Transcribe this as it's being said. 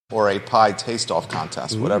or a pie taste-off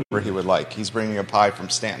contest, whatever he would like. He's bringing a pie from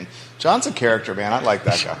Stanton. John's a character, man. I like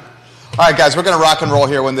that guy. All right, guys, we're going to rock and roll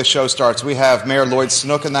here when this show starts. We have Mayor Lloyd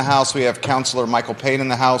Snook in the house. We have Councilor Michael Payne in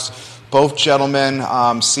the house. Both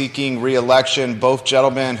gentlemen seeking re-election. Both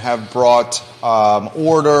gentlemen have brought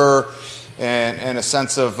order and a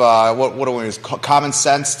sense of, what do we use, common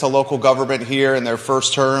sense to local government here in their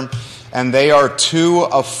first term. And they are 2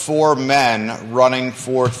 of 4 men running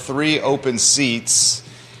for 3 open seats.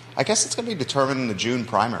 I guess it's going to be determined in the June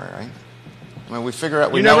primary, right? I mean, we figure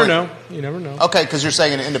out. You never know. Okay, because you're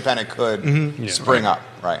saying an independent could spring up,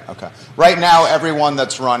 right? Okay. Right now, everyone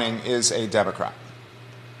that's running is a Democrat.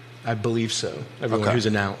 I believe so. Everyone who's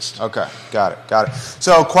announced. Okay, got it.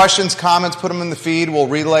 So, questions, comments, put them in the feed. We'll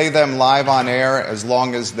relay them live on air as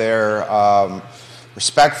long as they're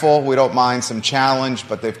respectful. We don't mind some challenge,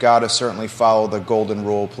 but they've got to certainly follow the golden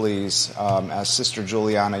rule, please. As Sister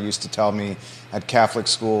Juliana used to tell me at Catholic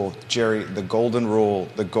school, Jerry, the golden rule,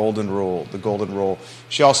 the golden rule, the golden rule.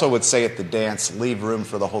 She also would say at the dance, leave room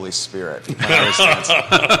for the Holy Spirit.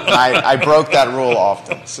 I broke that rule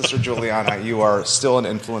often. Sister Juliana, you are still an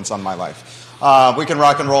influence on my life. We can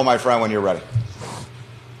rock and roll, my friend, when you're ready.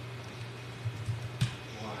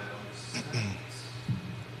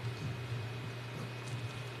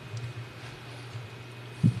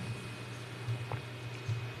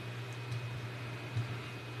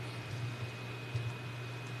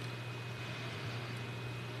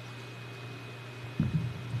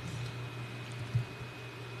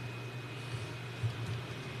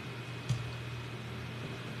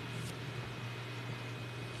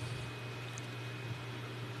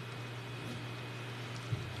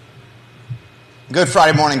 Good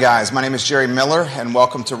Friday morning, guys. My name is Jerry Miller, and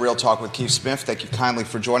welcome to Real Talk with Keith Smith. Thank you kindly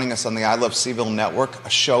for joining us on the I Love CVille Network, a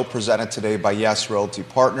show presented today by Yes Realty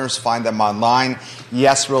Partners. Find them online,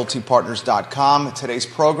 yesrealtypartners.com. Today's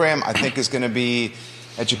program, I think, is going to be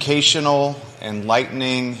educational,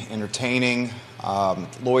 enlightening, entertaining.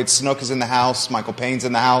 Lloyd Snook is in the house. Michael Payne's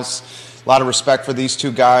in the house. A lot of respect for these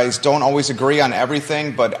 2 guys. Don't always agree on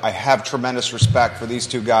everything, but I have tremendous respect for these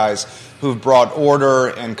 2 guys who've brought order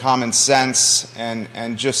and common sense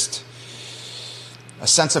and just a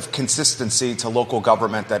sense of consistency to local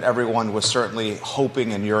government that everyone was certainly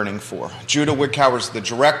hoping and yearning for. Judah Wickhauer's the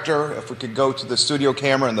director. If we could go to the studio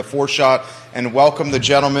camera in the 4-shot and welcome the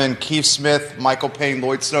gentlemen, Keith Smith, Michael Payne,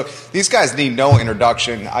 Lloyd Snook. These guys need no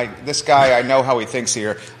introduction. This guy, I know how he thinks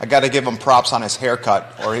here. I got to give him props on his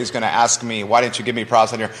haircut, or he's going to ask me, why didn't you give me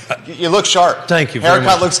props on your... You look sharp. Thank you very much.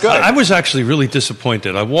 Haircut looks good. I was actually really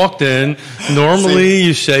disappointed. I walked in. Normally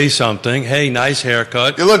you say something. Hey, nice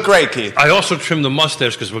haircut. You look great, Keith. I also trimmed the mustache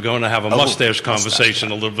because we're going to have a mustache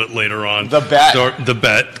conversation a little bit later on. The bet. The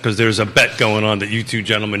bet, because there's a bet going on that you 2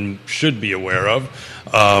 gentlemen should be aware of.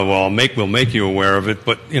 We'll make you aware of it.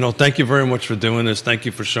 But, thank you very much for doing this. Thank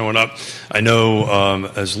you for showing up. I know,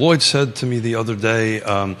 as Lloyd said to me the other day,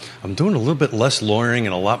 I'm doing a little bit less lawyering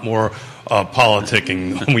and a lot more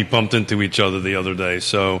politicking when we bumped into each other the other day.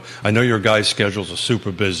 So I know your guys' schedules are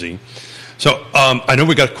super busy. So I know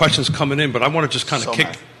we got questions coming in, but I want to just kind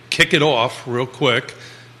of kick it off real quick.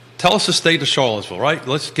 Tell us the state of Charlottesville, right?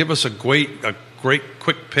 Let's give us a great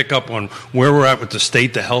quick pickup on where we're at with the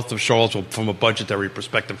state, the health of Charlottesville from a budgetary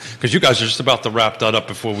perspective, because you guys are just about to wrap that up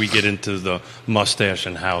before we get into the mustache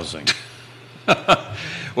and housing.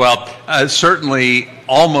 Well, certainly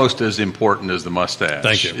almost as important as the mustache.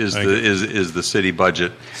 Thank you. Is the city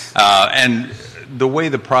budget, and the way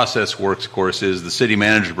the process works, of course, is the city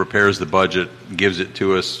manager prepares the budget, gives it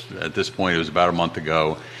to us. At this point, it was about a month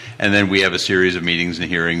ago. And then we have a series of meetings and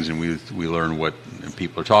hearings, and we learn what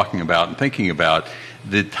people are talking about and thinking about.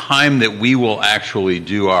 The time that we will actually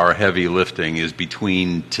do our heavy lifting is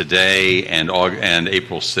between today and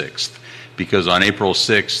April 6th, because on April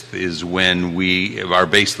 6th is when we are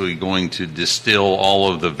basically going to distill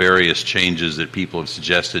all of the various changes that people have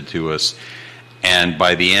suggested to us. And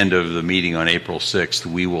by the end of the meeting on April 6th,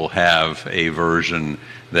 we will have a version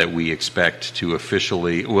that we expect to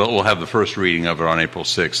officially, we'll have the first reading of it on April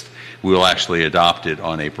 6th. We'll actually adopt it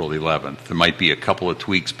on April 11th. There might be a couple of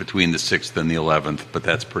tweaks between the 6th and the 11th, but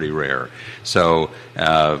that's pretty rare. So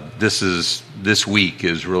this week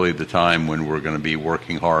is really the time when we're going to be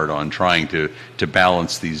working hard on trying to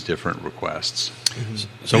balance these different requests.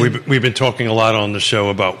 So we've been talking a lot on the show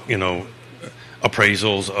about,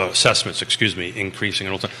 appraisals, assessments, increasing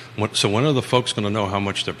and all that. So when are the folks going to know how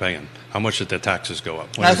much they're paying? How much did their taxes go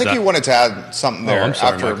up? I think you wanted to add something there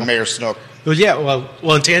after Michael. Mayor Snook. Well, yeah.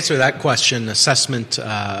 Well, to answer that question, assessment.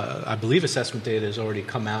 I believe assessment data has already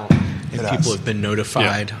come out, and people have been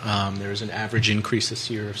notified. Yeah. There's an average increase this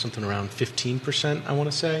year of something around 15%, I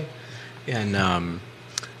want to say, and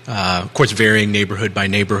of course, varying neighborhood by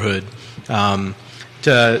neighborhood.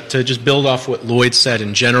 To just build off what Lloyd said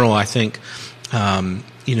in general, I think,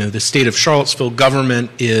 the state of Charlottesville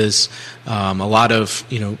government is a lot of,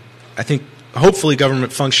 I think, hopefully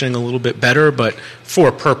government functioning a little bit better, but for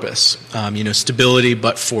a purpose. Stability,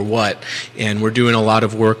 but for what? And we're doing a lot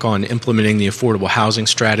of work on implementing the affordable housing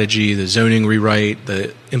strategy, the zoning rewrite,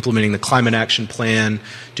 implementing the climate action plan,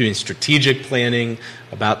 doing strategic planning,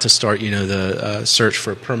 about to start, the search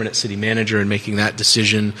for a permanent city manager and making that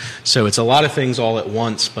decision. So it's a lot of things all at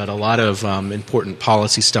once, but a lot of important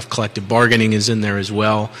policy stuff. Collective bargaining is in there as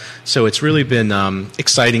well. So it's really been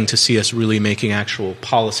exciting to see us really making actual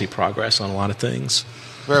policy progress on a lot of things.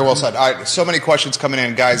 Very well said. All right, so many questions coming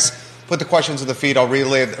in. Guys, put the questions in the feed. I'll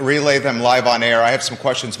relay them live on air. I have some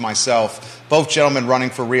questions myself. Both gentlemen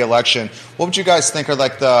running for re-election. What would you guys think are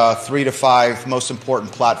like the 3 to 5 most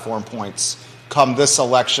important platform points come this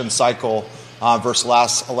election cycle versus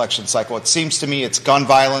last election cycle? It seems to me it's gun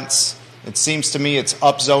violence. It seems to me it's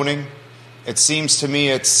upzoning. It seems to me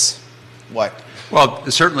it's what? Well,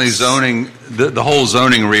 certainly zoning, the whole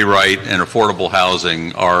zoning rewrite and affordable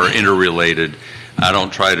housing are interrelated. I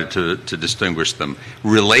don't try to distinguish them.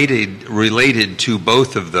 Related to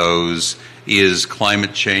both of those is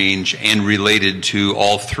climate change, and related to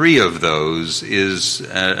all three of those is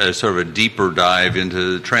a sort of a deeper dive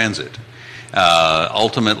into transit.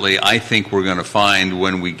 Ultimately, I think we're going to find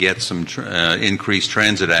when we get some increased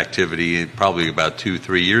transit activity, probably about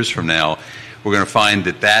 2-3 years from now, we're going to find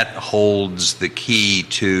that holds the key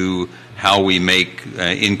to how we make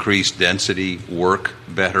increased density work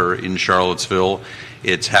better in Charlottesville.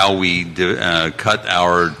 It's how we cut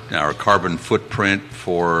our carbon footprint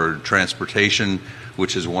for transportation,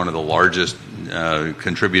 which is one of the largest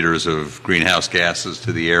contributors of greenhouse gases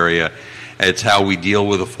to the area. It's how we deal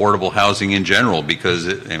with affordable housing in general, because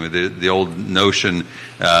the old notion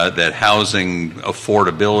that housing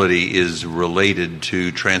affordability is related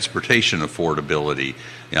to transportation affordability.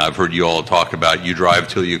 I've heard you all talk about you drive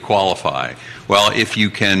till you qualify. Well, if you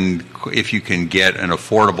can get an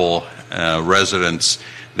affordable residence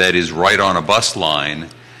that is right on a bus line,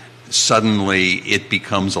 suddenly it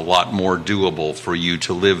becomes a lot more doable for you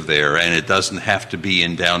to live there, and it doesn't have to be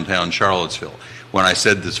in downtown Charlottesville. When I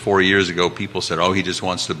said this 4 years ago, people said, oh, he just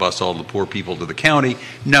wants to bus all the poor people to the county.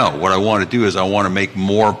 No, what I want to do is I want to make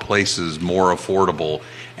more places more affordable,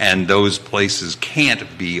 and those places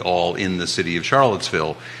can't be all in the city of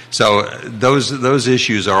Charlottesville. So those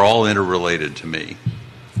issues are all interrelated to me.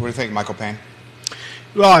 What do you think, Michael Payne?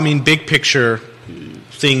 Well, I mean, big picture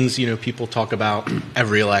things, people talk about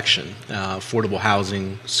every election, affordable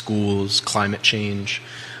housing, schools, climate change,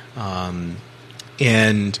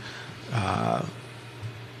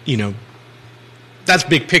 that's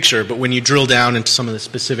big picture, but when you drill down into some of the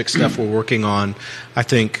specific stuff we're working on, I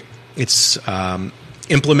think it's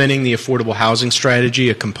implementing the affordable housing strategy,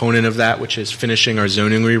 a component of that, which is finishing our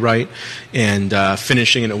zoning rewrite and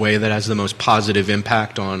finishing in a way that has the most positive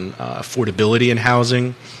impact on affordability in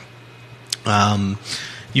housing.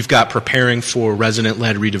 You've got preparing for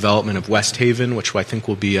resident-led redevelopment of West Haven, which I think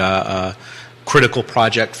will be a critical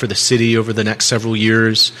project for the city over the next several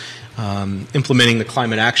years. Implementing the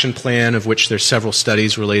climate action plan, of which there's several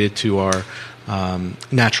studies related to our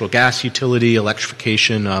natural gas utility,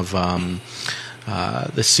 electrification of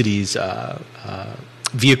the city's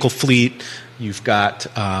vehicle fleet. You've got,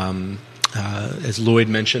 as Lloyd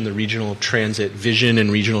mentioned, the regional transit vision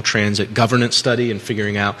and regional transit governance study, and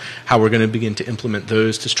figuring out how we're going to begin to implement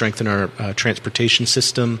those to strengthen our transportation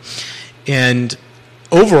system. And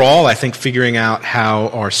overall, I think figuring out how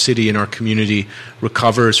our city and our community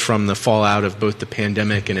recovers from the fallout of both the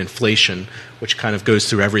pandemic and inflation, which kind of goes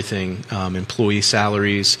through everything, employee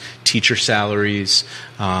salaries, teacher salaries,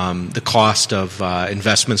 the cost of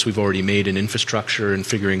investments we've already made in infrastructure, and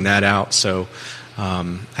figuring that out. So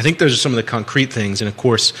I think those are some of the concrete things. And, of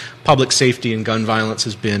course, public safety and gun violence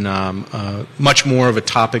has been much more of a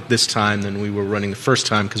topic this time than we were running the first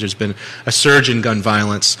time, because there's been a surge in gun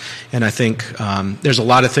violence. And I think there's a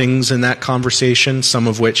lot of things in that conversation, some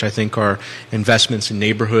of which I think are investments in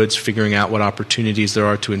neighborhoods, figuring out what opportunities there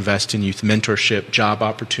are to invest in youth mentorship, job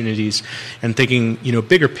opportunities, and thinking,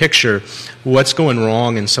 bigger picture, what's going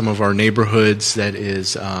wrong in some of our neighborhoods that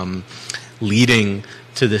is leading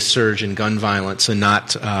to this surge in gun violence, and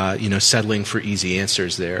not settling for easy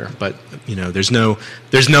answers there. But there's no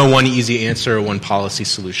one easy answer or one policy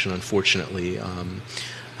solution, unfortunately, on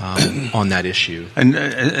that issue. And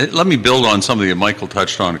let me build on something that Michael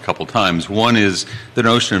touched on a couple times. One is the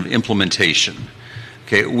notion of implementation.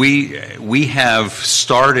 Okay, we have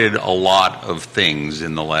started a lot of things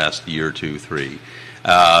in the last year, 2, 3.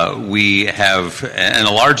 We have, and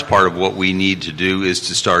a large part of what we need to do is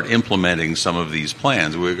to start implementing some of these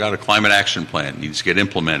plans. We've got a climate action plan, needs to get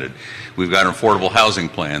implemented. We've got an affordable housing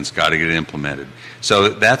plan, got to get implemented. So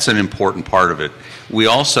that's an important part of it. We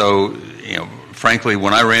also, frankly,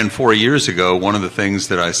 when I ran 4 years ago, one of the things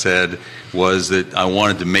that I said was that I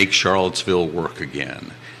wanted to make Charlottesville work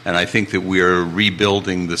again. And I think that we are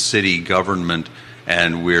rebuilding the city government,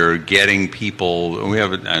 and we're getting people. We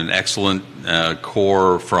have an excellent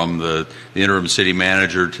core from the interim city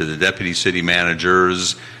manager to the deputy city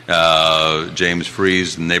managers. James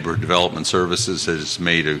Freeze, the Neighborhood Development Services, has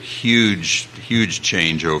made a huge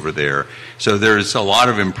change over there. So there's a lot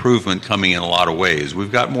of improvement coming in a lot of ways.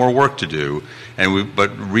 We've got more work to do,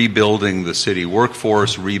 but rebuilding the city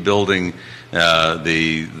workforce, rebuilding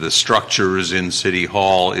the structures in City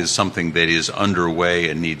Hall is something that is underway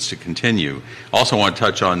and needs to continue. Also want to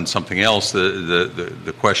touch on something else,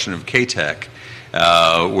 the question of K-Tech,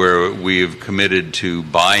 where we've committed to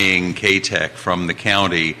buying K-Tech from the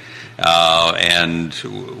county. And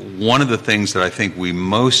one of the things that I think we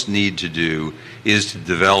most need to do is to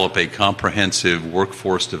develop a comprehensive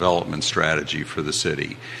workforce development strategy for the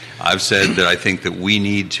city. I've said that I think that we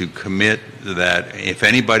need to commit that if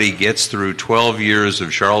anybody gets through 12 years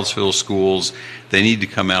of Charlottesville schools, they need to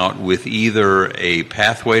come out with either a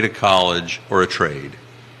pathway to college or a trade.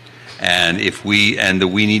 And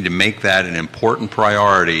we need to make that an important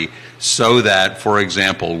priority so that, for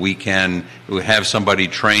example, we can have somebody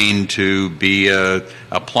trained to be a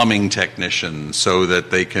plumbing technician so that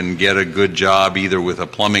they can get a good job either with a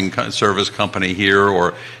plumbing service company here,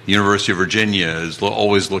 or the University of Virginia is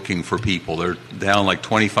always looking for people. They're down like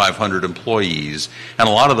 2,500 employees, and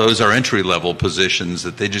a lot of those are entry-level positions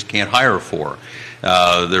that they just can't hire for.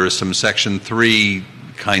 There is some Section 3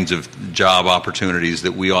 kinds of job opportunities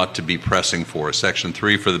that we ought to be pressing for. Section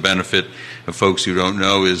 3, for the benefit of folks who don't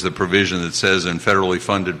know, is the provision that says in federally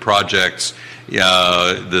funded projects,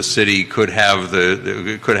 the city could have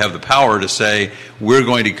the power to say, we're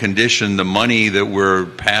going to condition the money that we're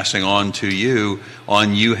passing on to you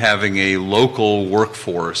on you having a local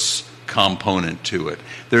workforce component to it.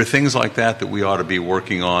 There are things like that we ought to be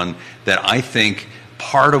working on, that I think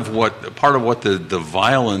part of what the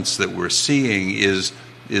violence that we're seeing is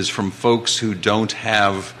from folks who don't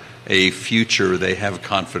have a future they have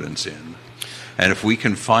confidence in. And if we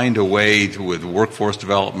can find a way with workforce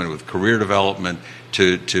development, with career development,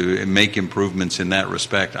 to make improvements in that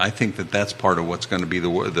respect, I think that's part of what's going to be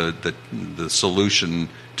the solution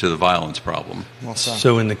to the violence problem. Well said.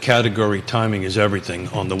 So in the category timing is everything,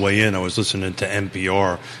 on the way in I was listening to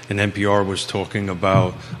NPR, and NPR was talking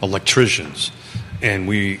about electricians. And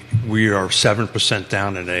we are 7%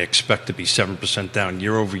 down, and they expect to be 7% down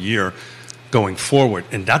year over year going forward.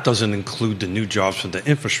 And that doesn't include the new jobs from the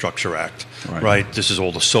Infrastructure Act, right? This is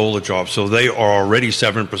all the solar jobs. So they are already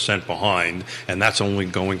 7% behind, and that's only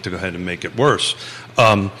going to go ahead and make it worse.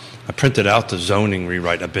 I printed out the zoning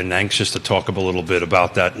rewrite. I've been anxious to talk a little bit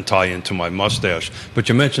about that and tie into my mustache. But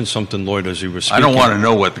you mentioned something, Lloyd, as you were speaking. I don't want to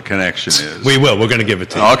know what the connection is. We will. We're going to give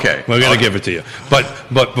it to you. Okay. We're going to give it to you.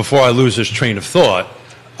 But before I lose this train of thought,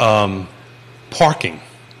 parking,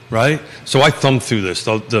 right? So I thumbed through this.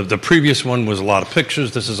 The previous one was a lot of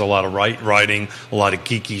pictures. This is a lot of writing, a lot of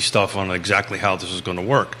geeky stuff on exactly how this is going to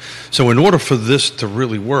work. So in order for this to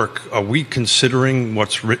really work, are we considering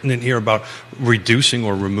what's written in here about reducing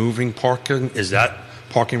or removing parking? Is that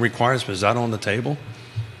parking requirements? Is that on the table?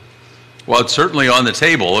 Well, it's certainly on the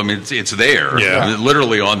table. I mean, it's there,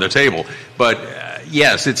 literally on the table. But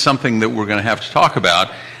yes, it's something that we're going to have to talk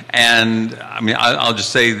about. And I mean, I'll just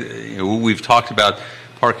say, we've talked about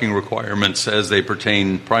parking requirements as they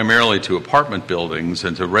pertain primarily to apartment buildings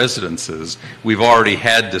and to residences. We've already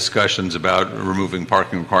had discussions about removing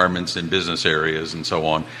parking requirements in business areas and so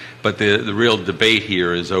on. But the real debate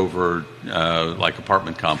here is over like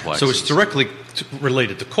apartment complexes. So it's directly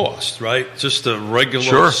related to cost, right? Just the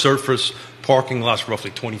regular surface parking lot's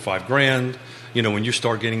roughly $25,000. When you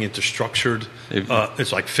start getting into structured,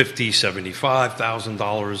 it's like $50,000,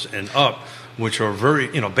 $75,000 and up, which are very,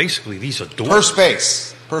 basically these are doors.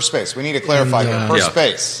 Per space. We need to clarify here. Per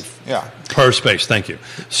space. Yeah. Per space. Thank you.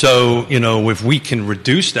 So, if we can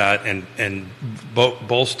reduce that and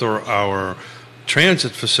bolster our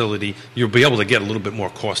transit facility, you'll be able to get a little bit more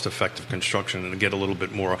cost-effective construction and get a little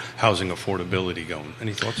bit more housing affordability going.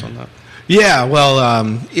 Any thoughts on that? Yeah, well,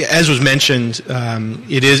 as was mentioned,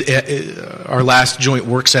 it is our last joint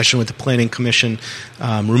work session with the Planning Commission.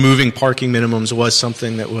 Removing parking minimums was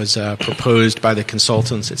something that was proposed by the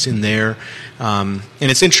consultants. It's in there. And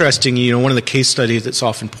it's interesting, one of the case studies that's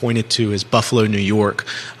often pointed to is Buffalo, New York,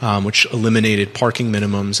 which eliminated parking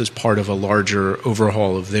minimums as part of a larger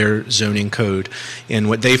overhaul of their zoning code. And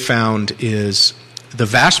what they found is the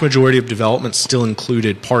vast majority of developments still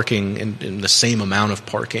included parking in the same amount of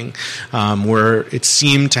parking. Where it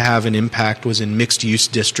seemed to have an impact was in mixed-use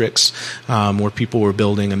districts, where people were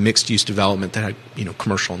building a mixed-use development that had,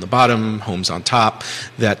 commercial on the bottom, homes on top,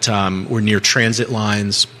 that were near transit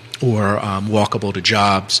lines or walkable to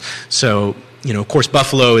jobs. So, of course,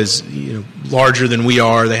 Buffalo is larger than we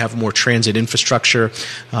are. They have more transit infrastructure,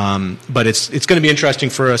 but it's going to be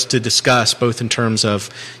interesting for us to discuss both in terms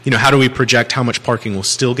of how do we project how much parking will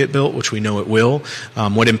still get built, which we know it will,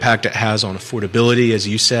 what impact it has on affordability, as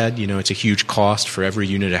you said. It's a huge cost for every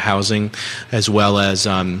unit of housing, as well as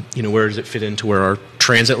where does it fit into where our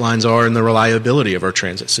transit lines are and the reliability of our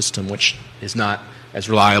transit system, which is not as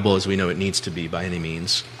reliable as we know it needs to be by any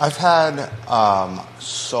means. I've had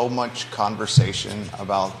so much conversation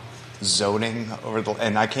about zoning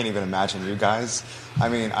and I can't even imagine you guys. I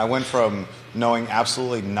mean, I went from knowing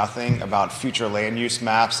absolutely nothing about future land use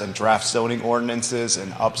maps and draft zoning ordinances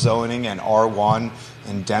and upzoning and R1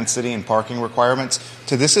 and density and parking requirements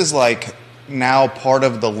to this is like now part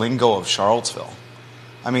of the lingo of Charlottesville.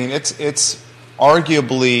 I mean, it's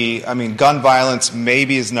arguably, gun violence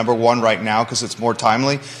maybe is number one right now because it's more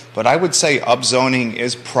timely, but I would say upzoning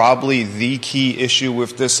is probably the key issue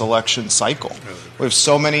with this election cycle. We have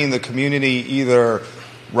so many in the community either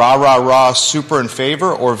rah, super in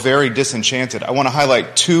favor or very disenchanted. I want to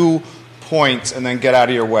highlight 2 points and then get out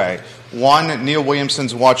of your way. One, Neil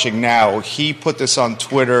Williamson's watching now. He put this on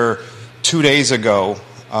Twitter 2 days ago.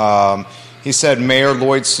 He said, Mayor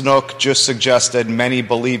Lloyd Snook just suggested many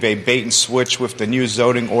believe a bait and switch with the new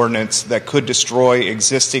zoning ordinance that could destroy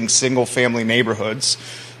existing single-family neighborhoods.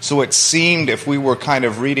 So it seemed, if we were kind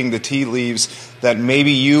of reading the tea leaves, that maybe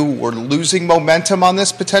you were losing momentum on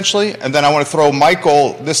this potentially. And then I want to throw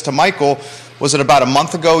this to Michael. Was it about a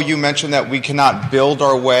month ago you mentioned that we cannot build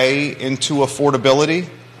our way into affordability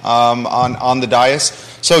on the dais?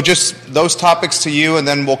 So just those topics to you, and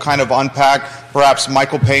then we'll kind of unpack perhaps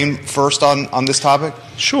Michael Payne first on this topic.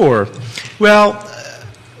 Sure. Well,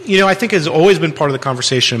 I think has always been part of the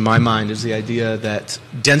conversation in my mind is the idea that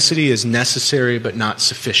density is necessary but not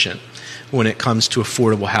sufficient when it comes to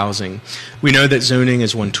affordable housing. We know that zoning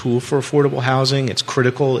is one tool for affordable housing. It's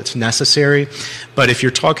critical. It's necessary. But if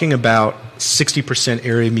you're talking about 60%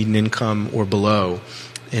 area median income or below,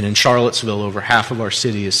 and in Charlottesville, over half of our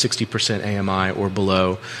city is 60% AMI or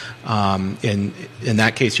below. In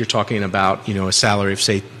that case, you're talking about a salary of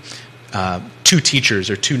say 2 teachers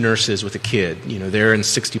or 2 nurses with a kid. They're in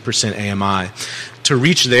 60% AMI. To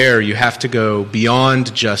reach there, you have to go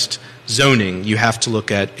beyond just zoning. You have to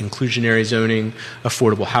look at inclusionary zoning,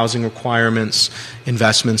 affordable housing requirements,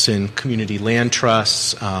 investments in community land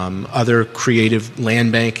trusts, other creative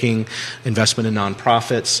land banking, investment in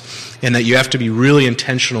nonprofits, and that you have to be really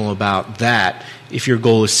intentional about that if your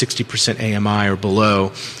goal is 60% AMI or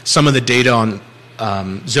below. Some of the data on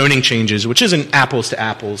zoning changes, which isn't apples to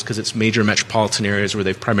apples because it's major metropolitan areas where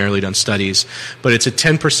they've primarily done studies, but it's a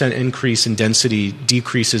 10% increase in density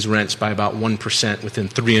decreases rents by about 1% within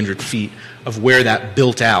 300 feet of where that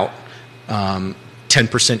built out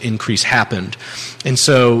 10% increase happened. And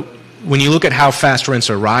so when you look at how fast rents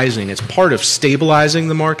are rising, it's part of stabilizing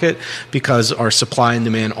the market because our supply and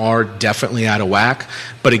demand are definitely out of whack.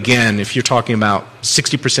 But again, if you're talking about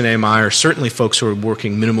 60% AMI, or certainly folks who are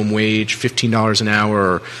working minimum wage, $15 an hour,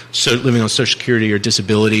 or living on Social Security or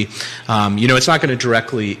disability, it's not going to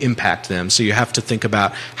directly impact them. So you have to think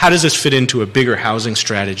about how does this fit into a bigger housing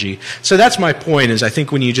strategy. So that's my point is I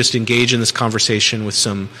think when you just engage in this conversation with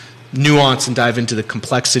some nuance and dive into the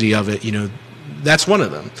complexity of it, that's one of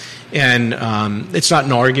them. And it's not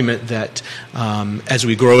an argument that as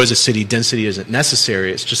we grow as a city, density isn't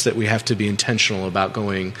necessary. It's just that we have to be intentional about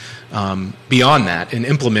going beyond that and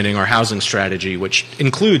implementing our housing strategy, which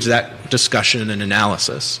includes that discussion and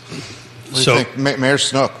analysis. What do you think, Mayor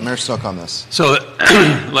Snook on this? So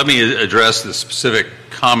let me address the specific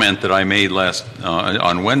comment that I made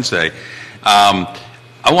on Wednesday.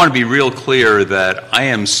 I want to be real clear that I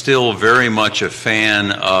am still very much a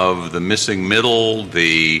fan of the missing middle,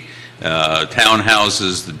 the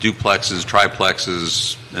townhouses, the duplexes,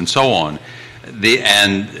 triplexes, and so on.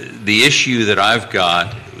 The issue that I've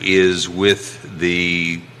got is with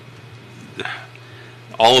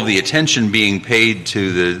all of the attention being paid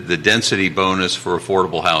to the density bonus for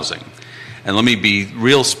affordable housing. And let me be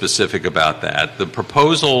real specific about that. The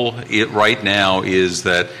proposal right now is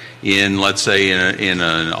that let's say in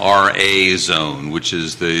an RA zone, which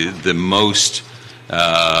is the most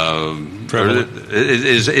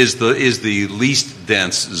is the least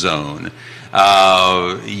dense zone,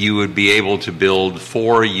 you would be able to build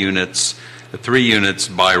 4 units. 3 units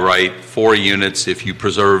by right, 4 units if you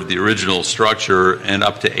preserve the original structure, and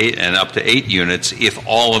up to 8 units if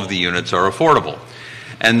all of the units are affordable.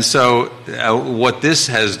 And so what this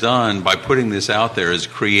has done by putting this out there is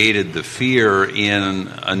created the fear in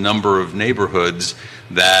a number of neighborhoods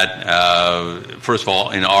that, first of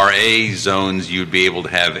all, in RA zones you'd be able to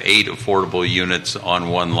have 8 affordable units on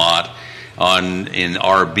one lot. In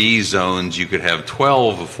RB zones you could have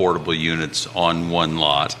 12 affordable units on one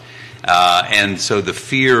lot. And so the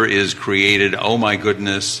fear is created, oh my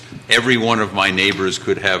goodness, every one of my neighbors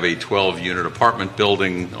could have a 12-unit apartment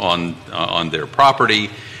building on their property,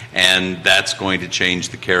 and that's going to change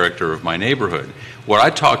the character of my neighborhood. What I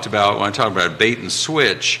talked about when I talked about bait and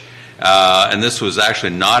switch, and this was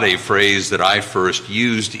actually not a phrase that I first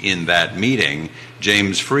used in that meeting.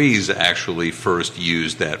 James Freeze actually first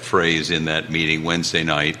used that phrase in that meeting Wednesday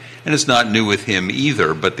night, and it's not new with him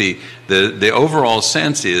either. But the overall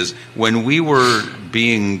sense is when we were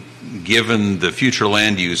being given the future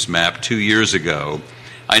land use map 2 years ago,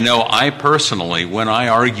 I know I personally, when I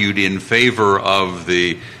argued in favor of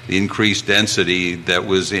the increased density that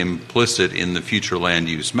was implicit in the future land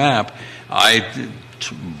use map, I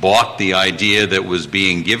bought the idea that was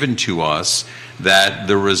being given to us that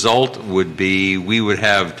the result would be we would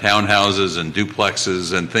have townhouses and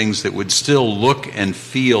duplexes and things that would still look and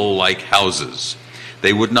feel like houses.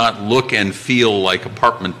 They would not look and feel like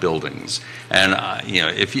apartment buildings. And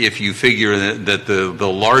if you figure that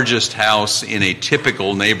the largest house in a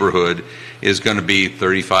typical neighborhood is going to be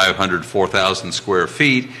 3,500, 4,000 square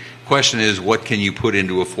feet, question is, what can you put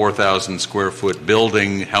into a 4,000 square foot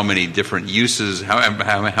building? How many different uses? How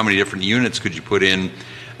many different units could you put in?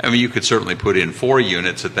 I mean, you could certainly put in 4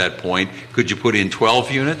 units at that point. Could you put in 12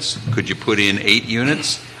 units? Could you put in 8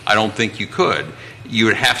 units? I don't think you could. You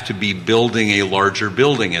would have to be building a larger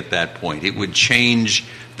building at that point. It would change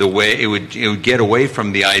the way it would get away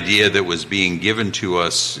from the idea that was being given to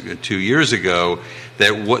us 2 years ago,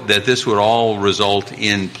 that this would all result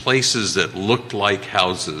in places that looked like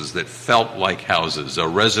houses, that felt like houses, a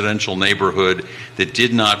residential neighborhood that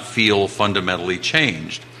did not feel fundamentally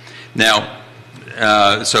changed. Now,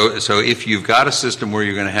 so if you've got a system where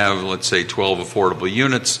you're going to have, let's say, 12 affordable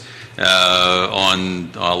units on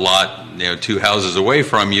a lot, 2 houses away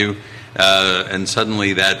from you, and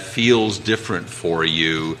suddenly that feels different for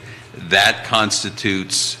you, that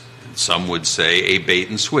constitutes, some would say, a bait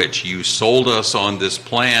and switch. You sold us on this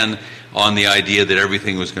plan on the idea that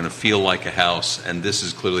everything was going to feel like a house, and this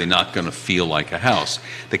is clearly not going to feel like a house.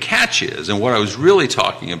 The catch is, and what I was really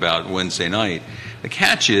talking about Wednesday night, the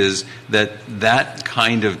catch is that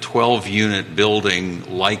kind of 12-unit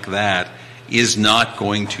building like that is not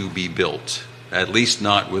going to be built, at least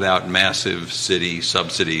not without massive city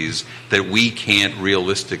subsidies that we can't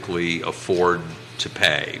realistically afford to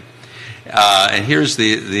pay. And here's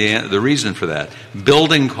the reason for that.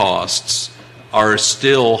 Building costs are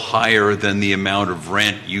still higher than the amount of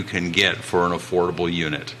rent you can get for an affordable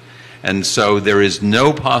unit. And so there is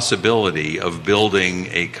no possibility of building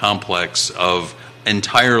a complex of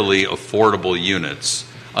entirely affordable units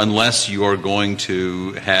unless you are going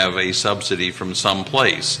to have a subsidy from some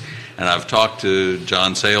place. And I've talked to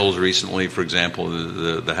John Sayles recently, for example,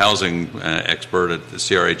 the housing expert at the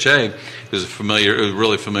CRHA, who's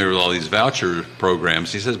really familiar with all these voucher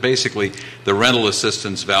programs. He says basically the rental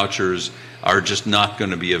assistance vouchers are just not going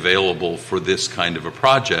to be available for this kind of a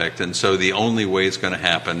project. And so the only way it's going to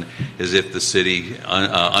happen is if the city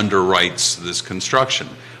underwrites this construction.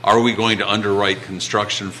 Are we going to underwrite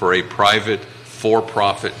construction for a private,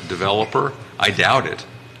 for-profit developer? I doubt it.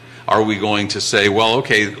 Are we going to say, well,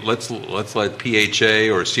 okay, let's let PHA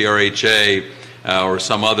or CRHA or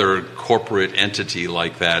some other corporate entity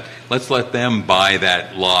like that, let's let them buy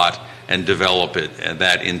that lot and develop it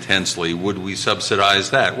that intensely? Would we subsidize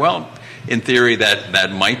that? Well, in theory,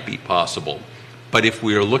 that might be possible. But if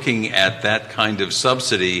we are looking at that kind of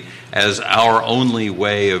subsidy as our only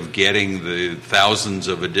way of getting the thousands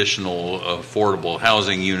of additional affordable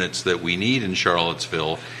housing units that we need in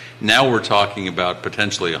Charlottesville, now we're talking about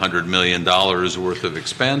potentially $100 million worth of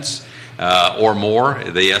expense. or more.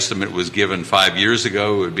 The estimate was given 5 years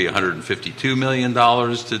ago. It would be $152 million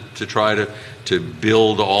to try to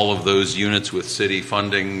build all of those units with city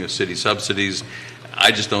funding, city subsidies.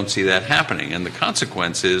 I just don't see that happening. And the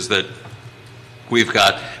consequence is that we've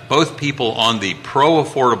got both people on the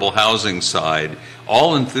pro-affordable housing side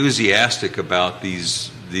all enthusiastic about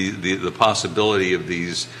the possibility of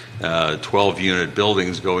these 12-unit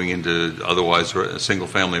buildings going into otherwise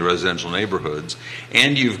single-family residential neighborhoods.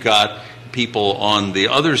 And you've got people on the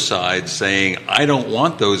other side saying, I don't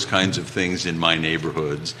want those kinds of things in my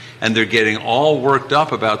neighborhoods. And they're getting all worked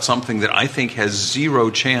up about something that I think has zero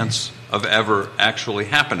chance of ever actually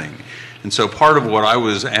happening. And so part of what I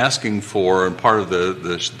was asking for, and part of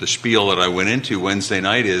the spiel that I went into Wednesday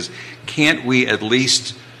night is, can't we at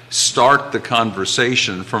least start the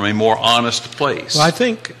conversation from a more honest place? Well, I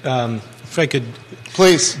think if I could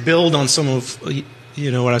Please build on some of what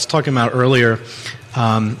I was talking about earlier.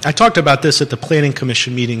 I talked about this at the Planning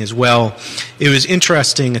Commission meeting as well. It was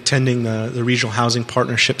interesting attending the Regional Housing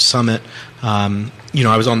Partnership Summit. I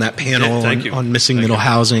was on that panel on missing middle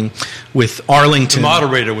housing with Arlington. The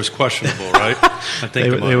moderator was questionable, right? I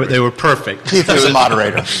think they were perfect. Keith was the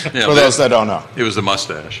moderator, for those that don't know. It was the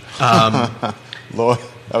mustache. Lloyd,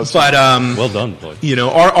 that was well done, Lloyd.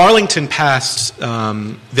 Arlington passed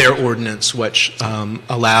their ordinance, which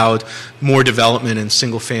allowed more development in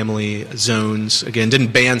single-family zones. Again,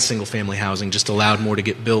 didn't ban single-family housing, just allowed more to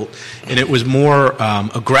get built. And it was more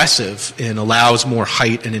aggressive and allows more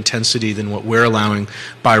height and intensity than what we're allowing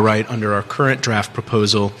by right under our current draft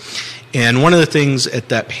proposal. And one of the things at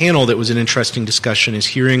that panel that was an interesting discussion is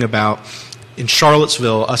hearing about in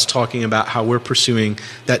Charlottesville, us talking about how we're pursuing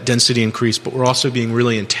that density increase, but we're also being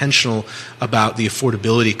really intentional about the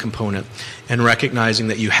affordability component and recognizing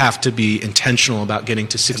that you have to be intentional about getting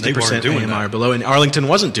to 60% AMI or below. And Arlington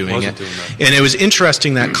wasn't doing it. And it was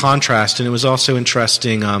interesting, that contrast, and it was also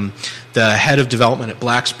interesting, the head of development at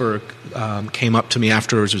Blacksburg came up to me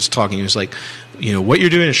afterwards, was talking, he was like, what you're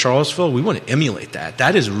doing in Charlottesville, we want to emulate that.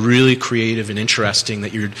 That is really creative and interesting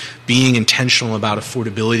that you're being intentional about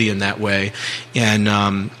affordability in that way.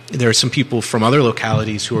 And there are some people from other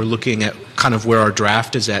localities who are looking at kind of where our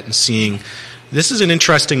draft is at and seeing this is an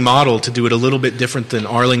interesting model to do it a little bit different than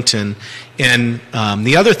Arlington. And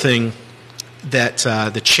the other thing that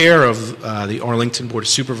the chair of the Arlington Board of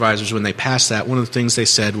Supervisors, when they passed that, one of the things they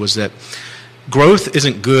said was that growth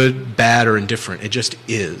isn't good, bad, or indifferent. It just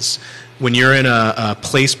is. When you're in a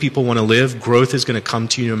place people want to live, growth is going to come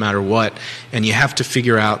to you no matter what, and you have to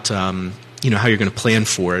figure out, how you're going to plan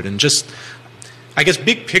for it. And just, I guess,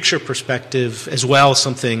 big picture perspective as well,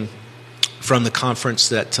 something from the conference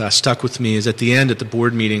that stuck with me is at the end at the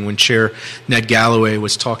board meeting when Chair Ned Galloway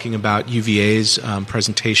was talking about UVA's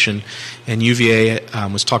presentation, and UVA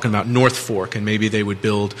was talking about North Fork, and maybe they would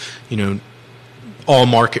build, all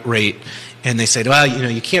market rate, and they said, well,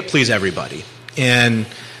 you can't please everybody. And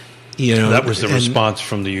that was the response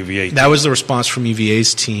from the UVA team. That was the response from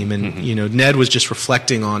UVA's team. And, Ned was just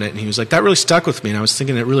reflecting on it. And he was like, that really stuck with me. And I was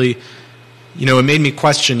thinking it really, it made me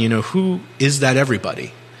question, who is that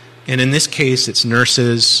everybody? And in this case, it's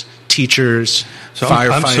nurses, teachers,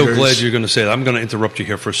 firefighters. I'm so glad you're going to say that. I'm going to interrupt you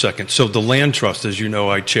here for a second. So the land trust, as you know,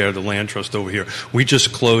 I chair the land trust over here. We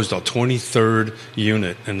just closed our 23rd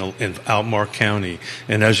unit in Albemarle County.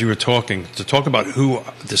 And as you were talking, to talk about who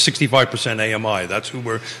the 65% AMI, that's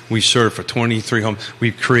who we serve for 23 homes.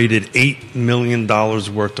 We've created $8 million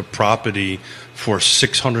worth of property for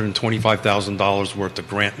 $625,000 worth of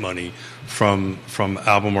grant money from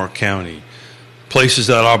Albemarle County. Places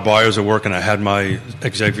that our buyers are working. I had my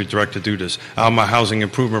executive director do this. Albemarle Housing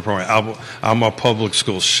Improvement Program, Albemarle Public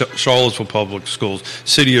Schools, Charlottesville Public Schools,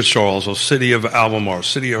 City of Charlottesville, City of Albemarle,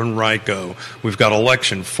 City of Henrico. We've got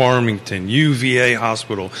Election, Farmington, UVA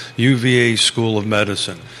Hospital, UVA School of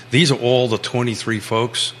Medicine. These are all the 23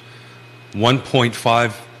 folks,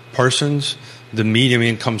 1.5 persons. The median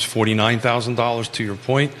income's $49,000, to your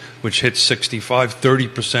point, which hits 65.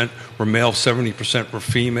 30% were male, 70% were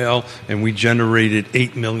female, and we generated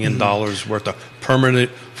 $8 million worth of permanent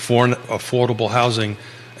affordable housing.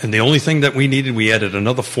 And the only thing that we needed, we added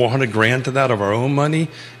another $400,000 to that of our own money,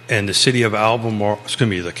 and the city of Albemarle,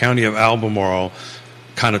 the county of Albemarle,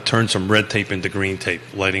 kind of turned some red tape into green tape,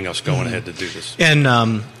 letting us go ahead to do this.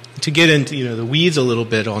 And to get into the weeds a little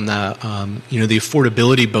bit on the the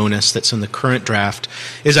affordability bonus that's in the current draft,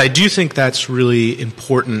 is I do think that's really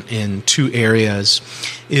important in two areas.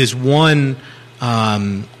 Is one,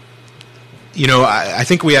 I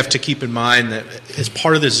think we have to keep in mind that as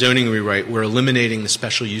part of the zoning rewrite, we're eliminating the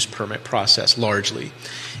special use permit process largely,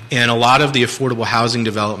 and a lot of the affordable housing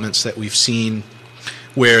developments that we've seen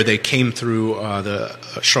where they came through the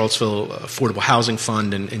Charlottesville Affordable Housing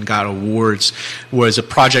Fund and got awards, was a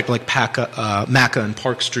project like Maca and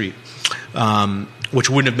Park Street, which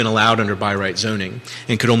wouldn't have been allowed under by right zoning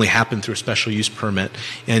and could only happen through a special use permit.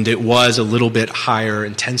 And it was a little bit higher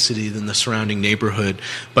intensity than the surrounding neighborhood,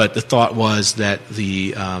 but the thought was that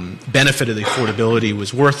the benefit of the affordability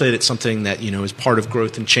was worth it. It's something that, is part of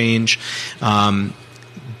growth and change.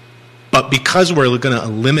 But because we're going to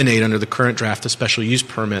eliminate under the current draft the special use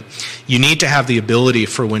permit, you need to have the ability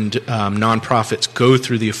for when nonprofits go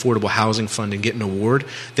through the Affordable Housing Fund and get an award,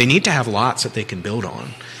 they need to have lots that they can build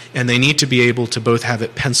on. And they need to be able to both have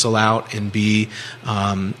it pencil out and be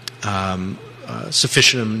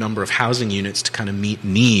sufficient number of housing units to kind of meet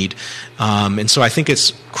need. And so I think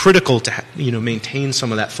it's critical to maintain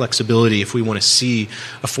some of that flexibility if we want to see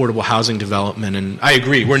affordable housing development. And I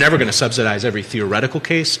agree, we're never going to subsidize every theoretical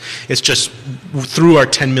case. It's just through our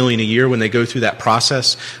 $10 million a year when they go through that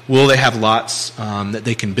process, will they have lots that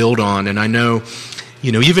they can build on? And I know,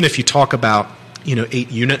 even if you talk about 8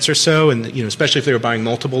 units or so, and especially if they were buying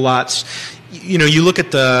multiple lots, you look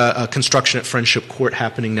at the construction at Friendship Court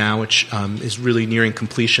happening now, which is really nearing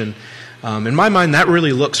completion. In my mind, that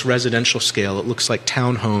really looks residential scale. It looks like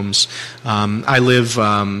townhomes. I live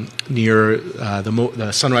near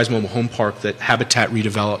the Sunrise Mobile Home Park that Habitat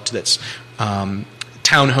redeveloped. That's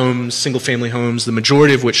townhomes, single-family homes, the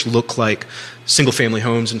majority of which look like single-family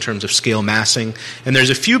homes in terms of scale massing. And there's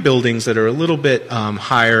a few buildings that are a little bit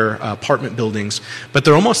higher, apartment buildings, but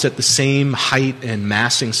they're almost at the same height and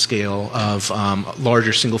massing scale of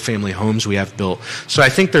larger single-family homes we have built. So I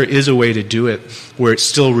think there is a way to do it where it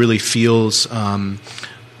still really feels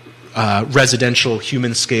residential,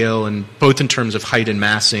 human scale, and both in terms of height and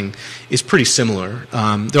massing is pretty similar.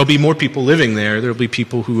 There'll be more people living there. There'll be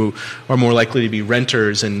people who are more likely to be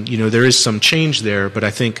renters, and there is some change there. But I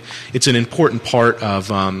think it's an important part of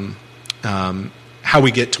how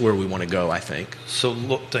we get to where we want to go, I think. So,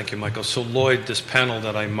 thank you, Michael. So, Lloyd, this panel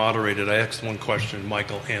that I moderated, I asked one question.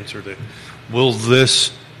 Michael answered it. Will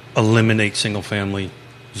this eliminate single-family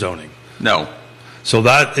zoning? No. So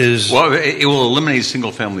that is... Well, it will eliminate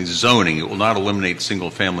single-family zoning. It will not eliminate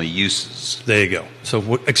single-family uses. There you go.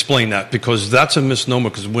 So explain that, because that's a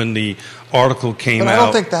misnomer, because when the article came out... But I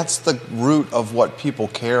don't think that's the root of what people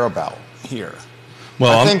care about here.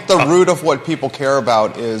 Well, I think the root of what people care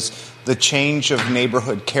about is the change of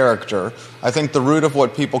neighborhood character. I think the root of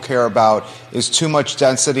what people care about is too much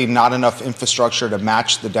density, not enough infrastructure to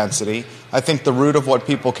match the density. I think the root of what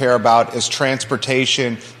people care about is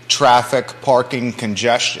transportation, traffic, parking,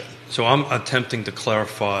 congestion. So I'm attempting to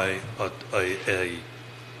clarify a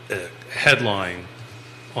headline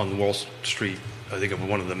on Wall Street. I think it was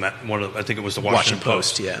I think it was the Washington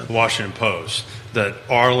Post. Yeah, the Washington Post, that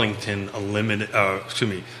Arlington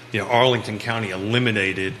Arlington County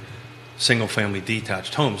eliminated single-family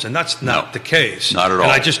detached homes, and that's not the case. Not at all.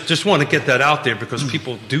 And I just want to get that out there, because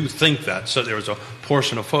people do think that. So there's a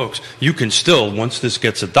portion of folks, you can still, once this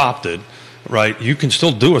gets adopted, right, you can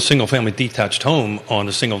still do a single-family detached home on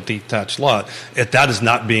a single detached lot. That is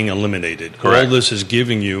not being eliminated. Correct. All this is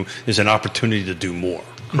giving you is an opportunity to do more.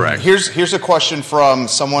 Correct. Here's a question from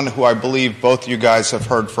someone who I believe both you guys have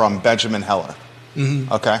heard from, Benjamin Heller.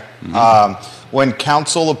 Mm-hmm. Okay. Mm-hmm. When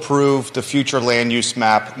council approved the future land use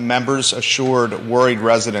map, members assured worried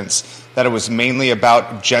residents that it was mainly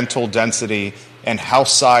about gentle density and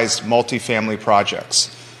house-sized multifamily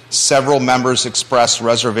projects. Several members expressed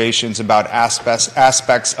reservations about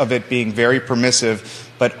aspects of it being very permissive,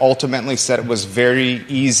 but ultimately said it was very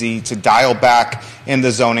easy to dial back in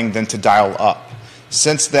the zoning than to dial up.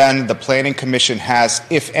 Since then, the Planning Commission has,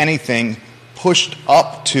 if anything, pushed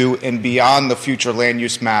up to and beyond the future land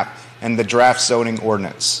use map and the draft zoning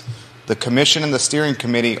ordinance. The Commission and the Steering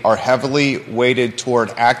Committee are heavily weighted toward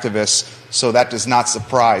activists, so that does not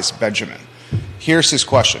surprise Benjamin. Here's his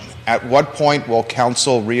question. At what point will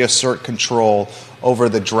Council reassert control over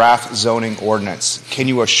the draft zoning ordinance? Can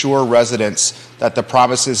you assure residents that the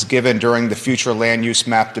promises given during the future land use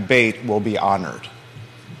map debate will be honored?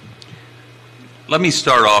 Let me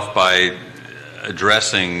start off by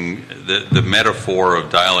addressing the metaphor of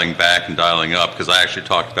dialing back and dialing up, because I actually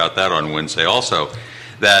talked about that on Wednesday also,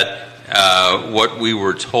 that what we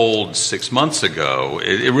were told 6 months ago,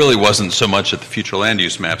 it really wasn't so much at the future land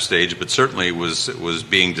use map stage, but certainly was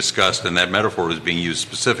being discussed, and that metaphor was being used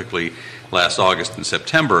specifically last August and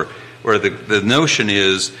September, where the notion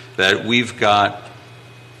is that we've got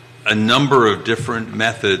a number of different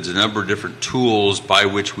methods, a number of different tools by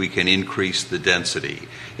which we can increase the density.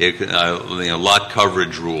 Lot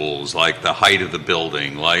coverage rules, like the height of the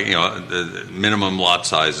building, like the minimum lot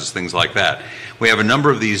sizes, things like that. We have a number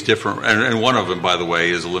of these different, and one of them, by the way,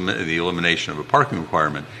 is the elimination of a parking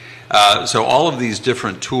requirement. So all of these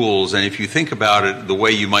different tools, and if you think about it the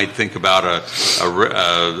way you might think about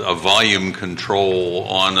a volume control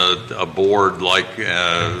on a board like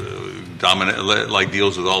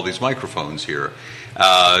deals with all these microphones here.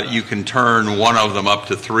 You can turn one of them up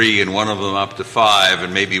to 3 and one of them up to 5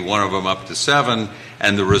 and maybe one of them up to 7,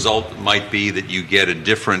 and the result might be that you get a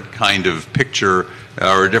different kind of picture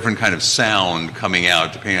or a different kind of sound coming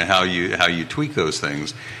out depending on how you tweak those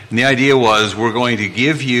things. And the idea was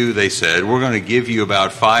they said, we're going to give you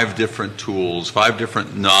about 5 different tools, 5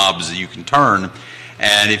 different knobs that you can turn.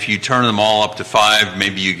 And if you turn them all up to 5,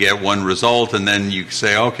 maybe you get one result, and then you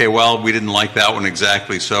say, okay, well, we didn't like that one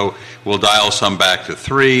exactly, so we'll dial some back to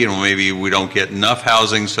 3, and maybe we don't get enough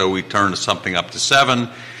housing, so we turn something up to 7.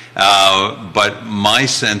 But my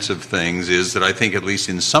sense of things is that I think at least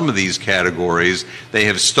in some of these categories, they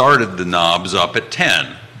have started the knobs up at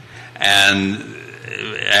 10. And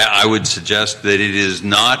I would suggest that it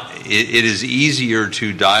is easier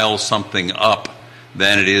to dial something up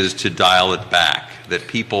than it is to dial it back. That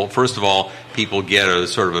people get a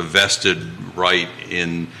sort of a vested right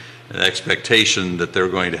in expectation that they're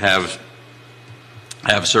going to have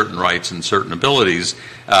certain rights and certain abilities,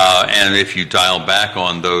 and if you dial back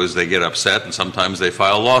on those, they get upset, and sometimes they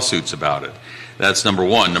file lawsuits about it. That's number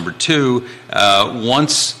one. Number two,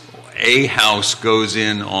 once a house goes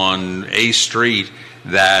in on a street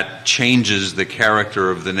that changes the character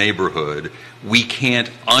of the neighborhood, we can't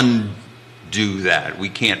undo that. We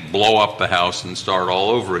can't blow up the house and start all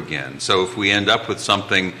over again. So if we end up with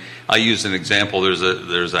something, I'll use an example.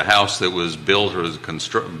 There's a house that was built, or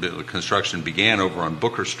the construction began over on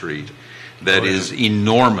Booker Street, that is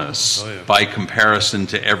enormous by comparison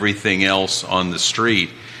to everything else on the street.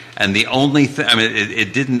 And the only thing,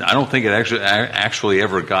 I don't think it actually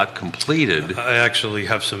ever got completed. I actually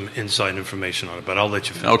have some inside information on it, but I'll let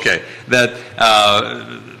you finish. Okay. That,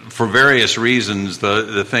 for various reasons,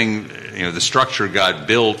 the thing, the structure got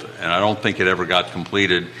built, and I don't think it ever got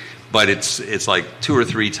completed, but it's like 2 or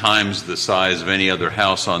 3 times the size of any other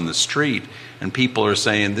house on the street. And people are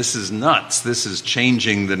saying, this is nuts. This is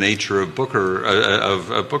changing the nature of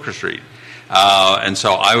Booker Street. And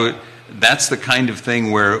so that's the kind of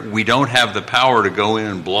thing where we don't have the power to go in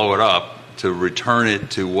and blow it up to return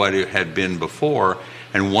it to what it had been before.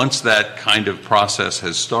 And once that kind of process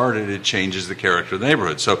has started, it changes the character of the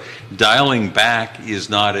neighborhood. So dialing back is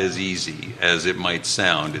not as easy as it might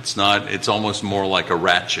sound. It's almost more like a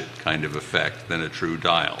ratchet kind of effect than a true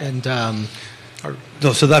dial. And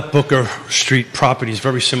so that Booker Street property is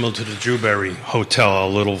very similar to the Drewberry Hotel, a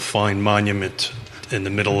little fine monument in the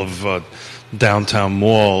middle of downtown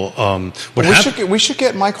mall. We should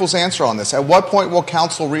get Michael's answer on this. At what point will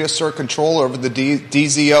council reassert control over the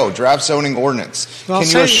DZO, draft zoning ordinance? Can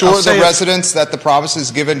you assure the residents that the promises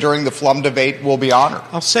given during the Flum debate will be honored?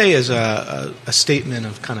 I'll say as a statement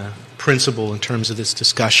of kind of principle in terms of this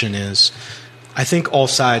discussion is, I think all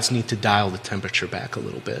sides need to dial the temperature back a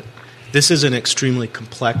little bit. This is an extremely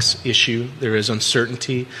complex issue. There is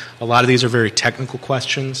uncertainty. A lot of these are very technical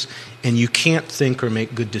questions, and you can't think or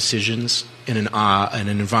make good decisions in an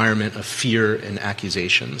environment of fear and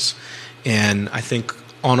accusations. And I think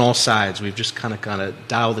on all sides, we've just kind of got to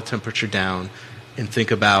dial the temperature down and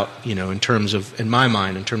think about, in my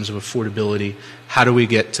mind, in terms of affordability, how do we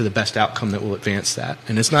get to the best outcome that will advance that?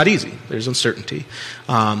 And it's not easy. There's uncertainty.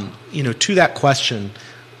 To that question,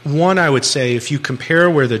 one, I would say if you compare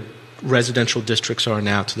where the residential districts are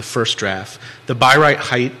now to the first draft, the by right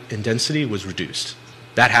height and density was reduced.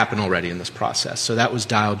 That happened already in this process, so that was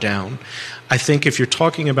dialed down. I think if you're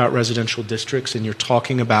talking about residential districts and you're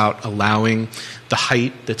talking about allowing the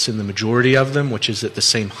height that's in the majority of them, which is at the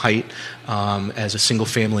same height as a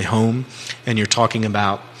single-family home, and you're talking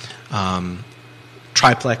about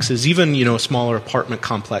triplexes, even a smaller apartment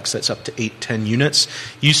complex that's up to 8-10 units,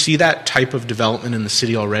 you see that type of development in the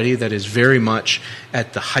city already that is very much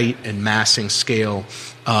at the height and massing scale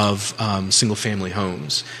of single-family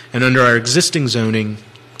homes. And under our existing zoning,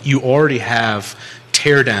 you already have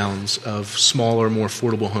teardowns of smaller, more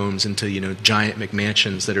affordable homes into giant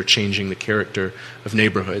McMansions that are changing the character of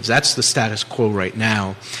neighborhoods. That's the status quo right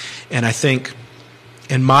now. And I think,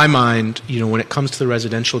 in my mind, when it comes to the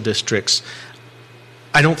residential districts,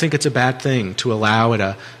 I don't think it's a bad thing to allow at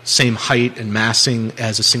a same height and massing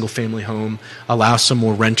as a single-family home, allow some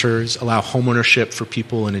more renters, allow homeownership for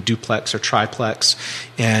people in a duplex or triplex,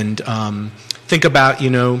 and think about,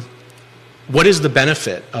 what is the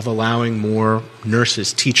benefit of allowing more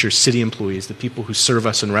nurses, teachers, city employees, the people who serve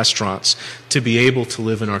us in restaurants, to be able to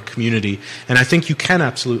live in our community? And I think you can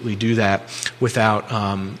absolutely do that without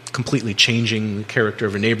completely changing the character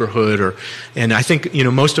of a neighborhood. And I think,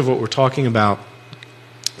 most of what we're talking about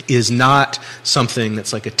is not something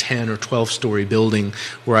that's like a 10 or 12-story building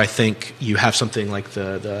where I think you have something like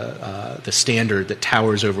the Standard that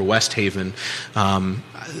towers over West Haven.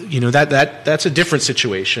 That's a different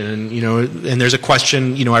situation. And and there's a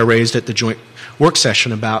question I raised at the joint work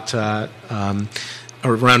session about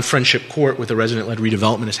around Friendship Court, where the resident-led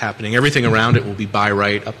redevelopment is happening. Everything around it will be by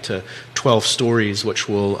right up to 12 stories, which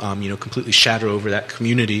will completely shadow over that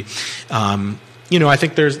community. I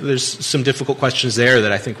think there's some difficult questions there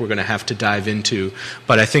that I think we're going to have to dive into.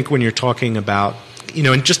 But I think when you're talking about,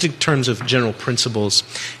 and just in terms of general principles.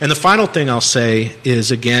 And the final thing I'll say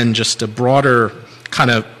is, again, just a broader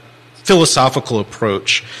kind of philosophical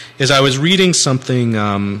approach. Is I was reading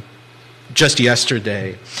something just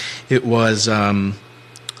yesterday. It was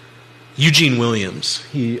Eugene Williams,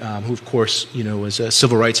 who of course, was a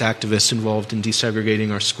civil rights activist involved in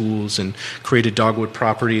desegregating our schools and created Dogwood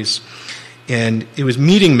Properties. And it was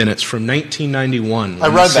meeting minutes from 1991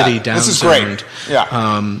 when the city downsized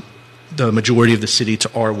the majority of the city to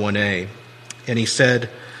R1A. And he said,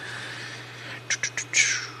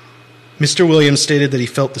 Mr. Williams stated that he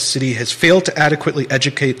felt the city has failed to adequately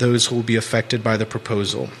educate those who will be affected by the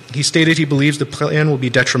proposal. He stated he believes the plan will be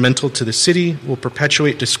detrimental to the city, will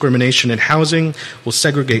perpetuate discrimination in housing, will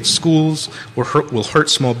segregate schools, will hurt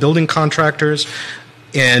small building contractors,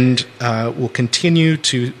 and will continue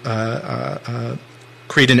to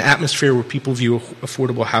create an atmosphere where people view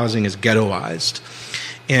affordable housing as ghettoized.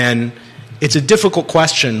 And it's a difficult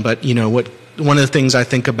question, but one of the things I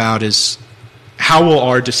think about is how will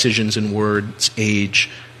our decisions and words age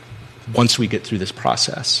once we get through this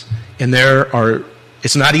process? And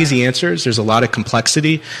it's not easy answers. There's a lot of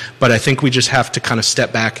complexity, but I think we just have to kind of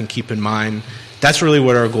step back and keep in mind that's really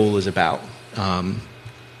what our goal is about.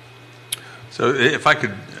 So if I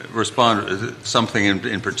could respond to something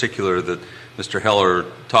in particular that Mr. Heller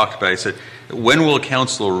talked about. He said, when will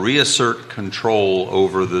Councilor reassert control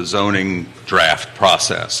over the zoning draft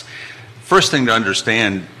process? First thing to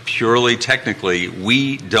understand, purely technically,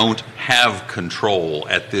 we don't have control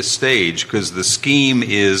at this stage because the scheme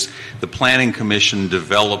is the Planning Commission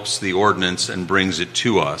develops the ordinance and brings it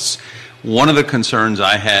to us. One of the concerns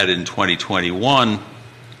I had in 2021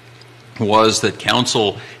 was that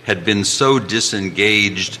Council had been so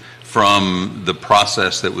disengaged from the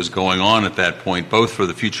process that was going on at that point, both for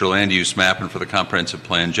the future land use map and for the comprehensive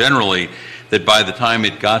plan generally, that by the time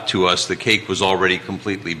it got to us, the cake was already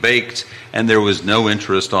completely baked, and there was no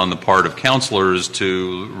interest on the part of councilors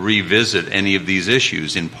to revisit any of these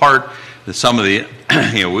issues. In part, some of the,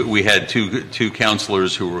 we had two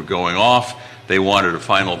councilors who were going off. They wanted a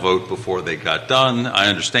final vote before they got done. I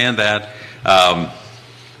understand that.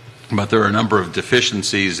 But there are a number of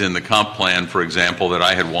deficiencies in the comp plan, for example, that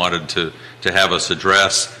I had wanted to have us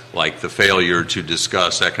address, like the failure to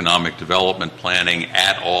discuss economic development planning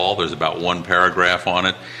at all. There's about one paragraph on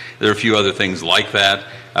it. There are a few other things like that.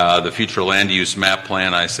 The future land use map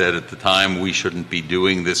plan, I said at the time, we shouldn't be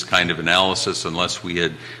doing this kind of analysis unless we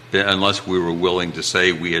were willing to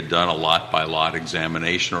say we had done a lot by lot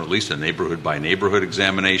examination, or at least a neighborhood by neighborhood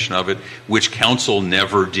examination of it, which council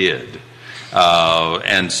never did.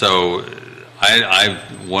 And so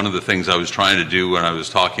one of the things I was trying to do when I was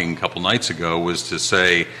talking a couple nights ago was to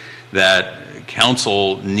say that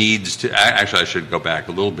council needs to, actually I should go back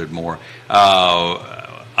a little bit more.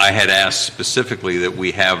 I had asked specifically that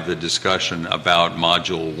we have the discussion about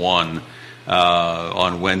Module 1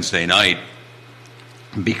 on Wednesday night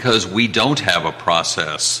because we don't have a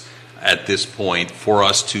process at this point for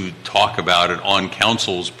us to talk about it on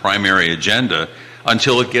council's primary agenda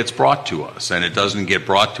until it gets brought to us, and it doesn't get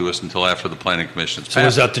brought to us until after the Planning Commission's passed. So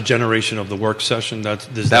is that the generation of the work session?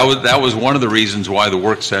 That was one of the reasons why the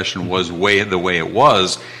work session was the way it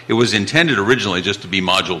was. It was intended originally just to be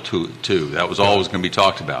Module 2. That was all was going to be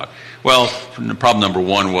talked about. Well, problem number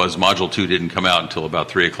one was Module 2 didn't come out until about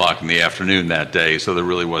 3 o'clock in the afternoon that day, so there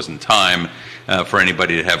really wasn't time for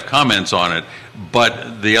anybody to have comments on it.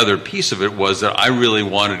 But the other piece of it was that I really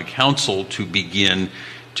wanted council to begin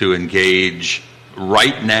to engage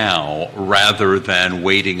right now rather than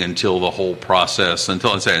waiting until the whole process,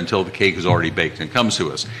 until the cake is already baked and comes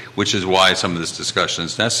to us, which is why some of this discussion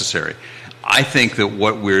is necessary. I think that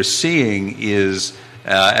what we're seeing is,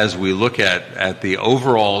 as we look at the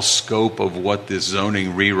overall scope of what this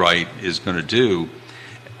zoning rewrite is going to do,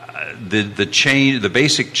 the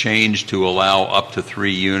basic change to allow up to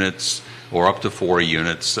 3 units or up to 4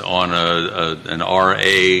 units on an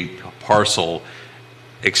RA parcel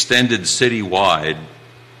extended citywide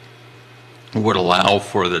would allow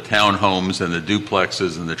for the townhomes and the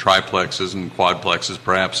duplexes and the triplexes and quadplexes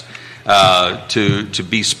perhaps to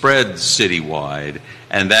be spread citywide,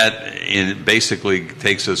 and that basically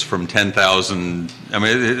takes us from 10,000. I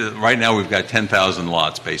mean, right now we've got 10,000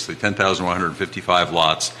 lots, basically 10,155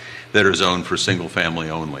 lots that are zoned for single family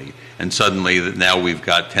only, and suddenly now we've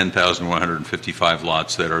got 10,155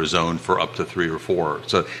 lots that are zoned for up to 3 or 4.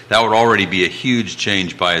 So that would already be a huge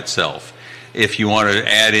change by itself. If you want to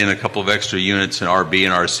add in a couple of extra units in RB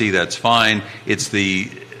and RC, that's fine.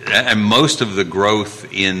 And most of the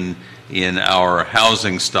growth in our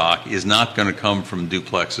housing stock is not going to come from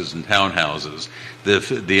duplexes and townhouses.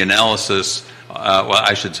 The analysis, well,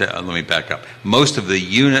 I should say, let me back up. Most of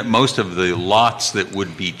the lots that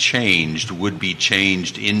would be changed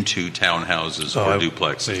into townhouses or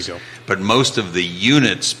duplexes. There you go. But most of the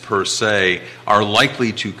units per se are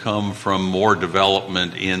likely to come from more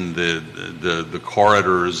development in the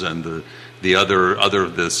corridors and the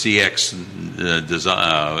CX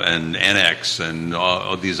design and NX and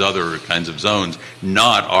all these other kinds of zones,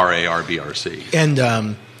 not RA, RB, RC. And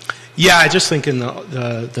yeah, I just think in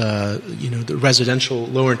the residential,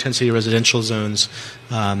 lower intensity residential zones,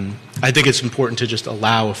 I think it's important to just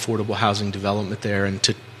allow affordable housing development there, and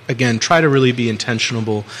to again try to really be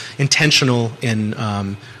intentional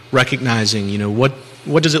in recognizing,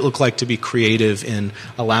 what does it look like to be creative in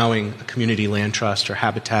allowing a community land trust or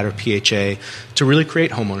habitat or PHA to really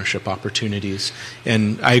create homeownership opportunities?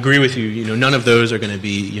 And I agree with you. None of those are going to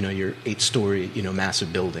be your 8-story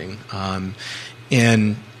massive building.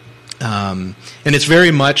 And it's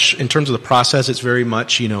very much, in terms of the process, it's very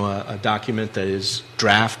much a document that is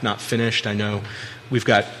draft, not finished. I know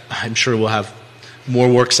I'm sure we'll have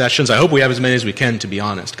more work sessions. I hope we have as many as we can, to be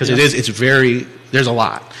honest, because there's a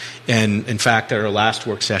lot. And in fact, at our last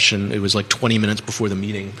work session, it was like 20 minutes before the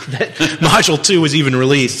meeting that Module 2 was even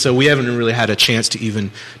released, so we haven't really had a chance to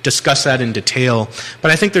even discuss that in detail.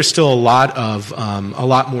 But I think there's still a lot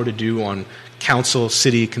more to do on council,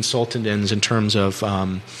 city, consultant ends in terms of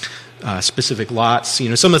specific lots.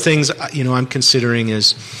 Some of the things I'm considering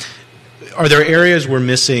is, are there areas we're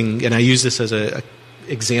missing? And I use this as a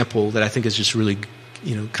example that I think is just really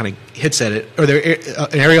kind of hits at it. Or there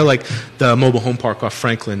an area like the mobile home park off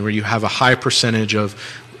Franklin, where you have a high percentage of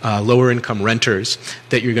lower income renters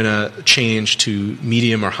that you're going to change to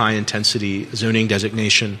medium or high intensity zoning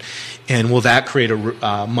designation, and will that create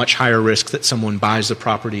a much higher risk that someone buys the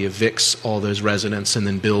property, evicts all those residents, and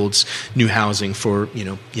then builds new housing for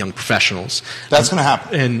young professionals? That's going to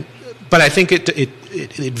happen. But I think it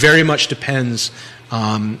very much depends.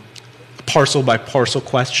 Parcel by parcel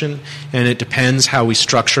question, and it depends how we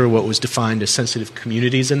structure what was defined as sensitive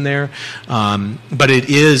communities in there. But it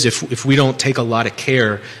is, if we don't take a lot of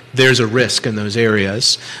care, there's a risk in those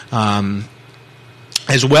areas.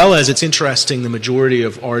 As well as, it's interesting, the majority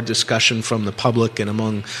of our discussion from the public and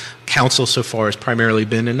among council so far has primarily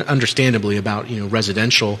been, and understandably, about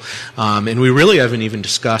residential, and we really haven't even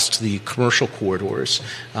discussed the commercial corridors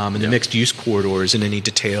and the mixed-use corridors in any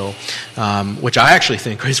detail, which I actually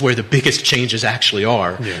think is where the biggest changes actually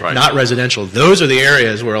are, not residential. Those are the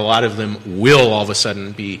areas where a lot of them will all of a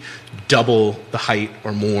sudden be double the height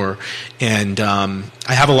or more. And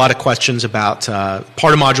I have a lot of questions about,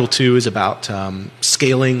 part of Module 2 is about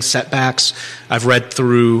scaling setbacks. I've read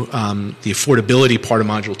through the affordability part of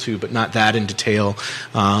Module 2, but not that in detail,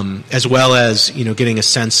 as well as getting a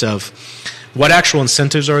sense of what actual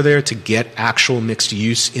incentives are there to get actual mixed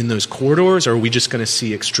use in those corridors, or are we just going to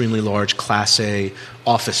see extremely large Class A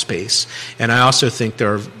office space? And I also think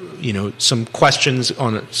there are some questions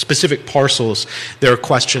on specific parcels. There are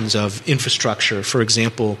questions of infrastructure. For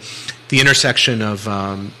example, the intersection of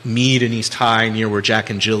Meade and East High, near where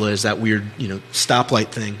Jack and Jill is, that weird stoplight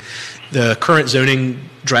thing. The current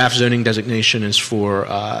draft zoning designation is for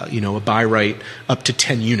a by right up to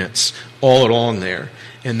 10 units all along there,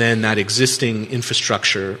 and then that existing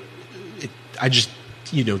infrastructure, it's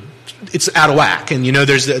out of whack. And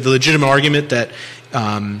there's the legitimate argument that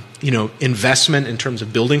investment in terms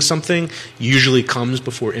of building something usually comes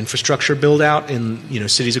before infrastructure build out in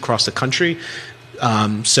cities across the country.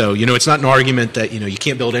 So it's not an argument that you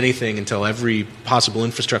can't build anything until every possible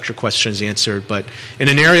infrastructure question is answered. But in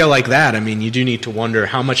an area like that, you do need to wonder,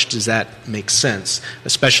 how much does that make sense,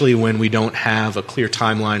 especially when we don't have a clear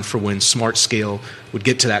timeline for when smart scale would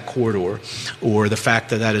get to that corridor, or the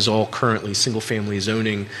fact that that is all currently single family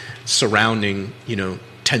zoning surrounding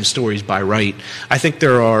 10 stories by right. I think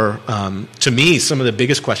there are, to me, some of the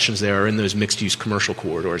biggest questions there are in those mixed-use commercial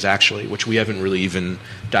corridors, actually, which we haven't really even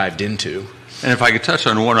dived into. And if I could touch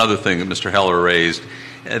on one other thing that Mr. Heller raised,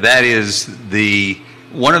 that is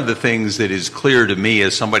one of the things that is clear to me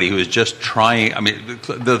as somebody who is just trying. I mean,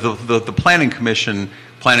 the planning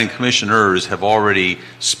commissioners have already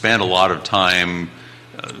spent a lot of time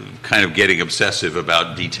kind of getting obsessive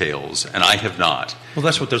about details, and I have not. Well,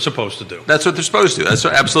 that's what they're supposed to do. That's what they're supposed to. That's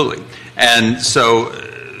absolutely. And so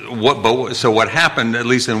what happened, at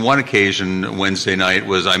least on one occasion Wednesday night,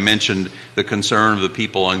 was I mentioned the concern of the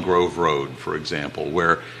people on Grove Road, for example,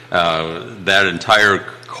 where that entire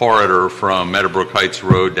corridor from Meadowbrook Heights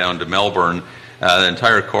Road down to Melbourne, the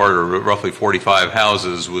entire corridor, roughly 45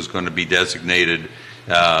 houses, was going to be designated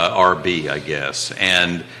RB, I guess.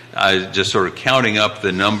 And just sort of counting up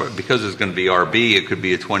the number, because it's going to be RB, it could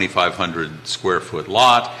be a 2,500 square foot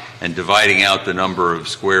lot, and dividing out the number of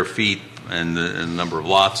square feet and the number of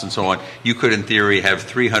lots and so on, you could in theory have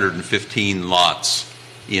 315 lots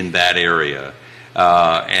in that area,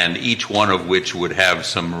 and each one of which would have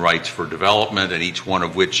some rights for development, and each one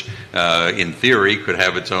of which in theory could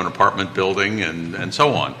have its own apartment building and so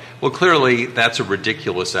on. Well, clearly that's a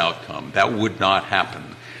ridiculous outcome. That would not happen.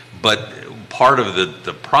 But part of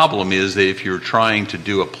the problem is that if you're trying to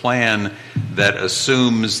do a plan that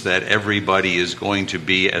assumes that everybody is going to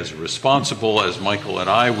be as responsible as Michael and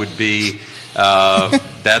I would be,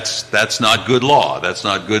 that's not good law. That's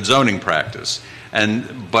not good zoning practice.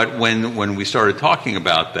 But when we started talking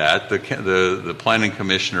about that, the planning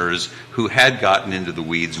commissioners who had gotten into the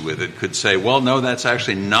weeds with it could say, well, no, that's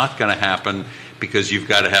actually not going to happen because you've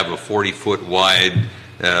got to have a 40-foot wide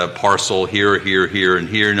parcel here, here, here, and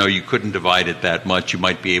here. No, you couldn't divide it that much. You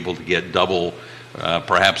might be able to get double,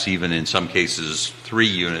 perhaps even in some cases 3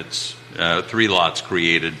 units, 3 lots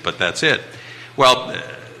created, but that's it. Well,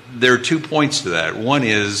 there are 2 points to that. One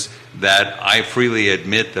is that I freely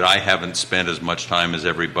admit that I haven't spent as much time as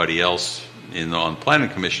everybody else on the Planning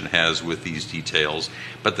Commission has with these details.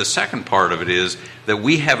 But the second part of it is that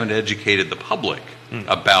we haven't educated the public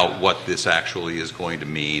about what this actually is going to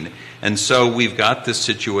mean. And so we've got this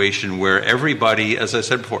situation where everybody, as I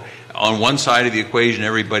said before, on one side of the equation,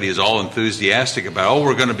 everybody is all enthusiastic about, oh,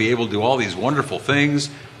 we're going to be able to do all these wonderful things.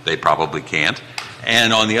 They probably can't.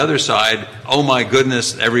 And on the other side, oh my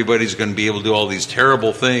goodness, everybody's going to be able to do all these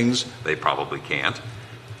terrible things. They probably can't.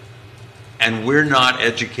 And we're not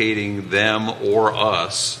educating them or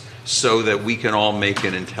us so that we can all make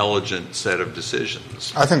an intelligent set of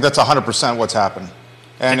decisions. I think that's 100% what's happened.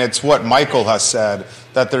 And it's what Michael has said,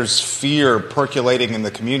 that there's fear percolating in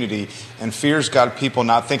the community, and fear's got people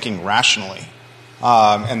not thinking rationally.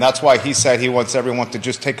 And that's why he said he wants everyone to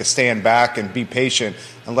just take a stand back and be patient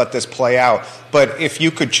and let this play out. But if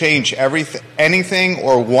you could change anything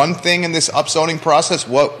or one thing in this upzoning process,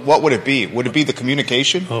 what would it be? Would it be the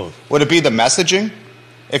communication? Would it be the messaging?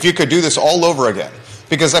 If you could do this all over again.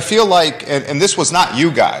 Because I feel like, and this was not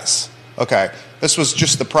you guys, okay, this was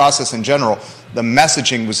just the process in general, the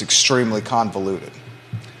messaging was extremely convoluted.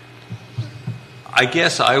 I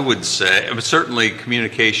guess I would say, certainly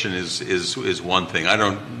communication is one thing. I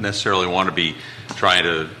don't necessarily want to be trying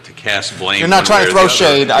to cast blame. You're not trying to throw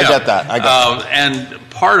shade. Yeah. I get that. And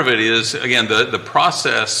part of it is, again, the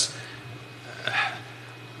process.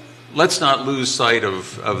 Let's not lose sight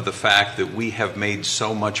of the fact that we have made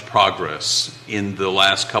so much progress in the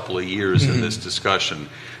last couple of years in this discussion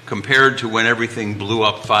compared to when everything blew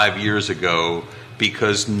up 5 years ago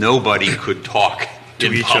because nobody could talk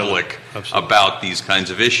in public about these kinds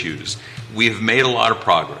of issues. We've made a lot of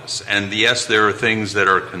progress. And yes, there are things that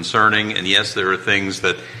are concerning, and yes, there are things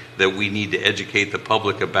that we need to educate the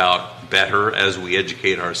public about better as we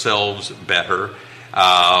educate ourselves better.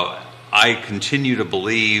 I continue to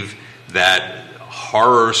believe that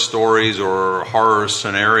horror stories or horror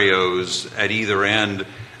scenarios at either end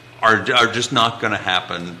are just not going to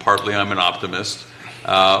happen. Partly I'm an optimist.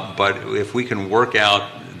 But if we can work out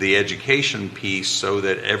the education piece so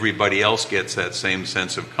that everybody else gets that same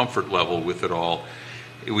sense of comfort level with it all,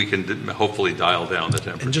 we can hopefully dial down the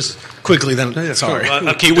temperature. And just quickly then, sorry,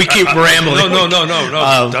 we keep rambling.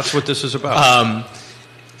 No, that's what this is about.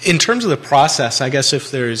 In terms of the process, I guess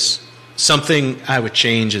if there's something I would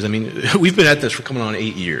change is, I mean, we've been at this for coming on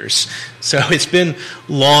 8 years, so it's been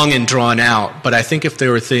long and drawn out, but I think if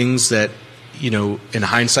there were things that, you know, in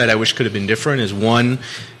hindsight I wish could have been different is one,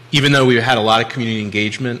 even though we had a lot of community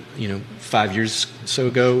engagement, 5 years or so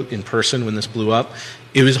ago in person when this blew up,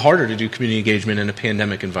 it was harder to do community engagement in a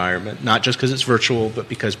pandemic environment, not just because it's virtual, but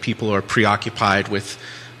because people are preoccupied with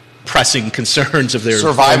pressing concerns of their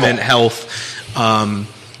survival, environment, health.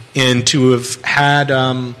 and to have had,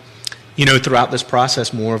 throughout this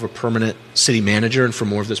process, more of a permanent city manager, and for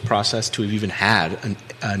more of this process to have even had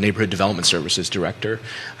a neighborhood development services director.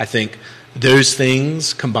 I think those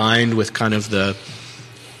things combined with kind of the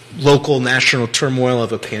local national turmoil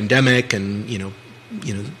of a pandemic and,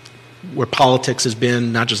 where politics has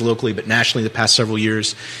been, not just locally but nationally the past several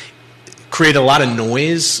years, create a lot of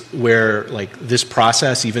noise where, like, this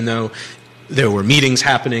process, even though there were meetings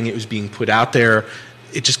happening, it was being put out there,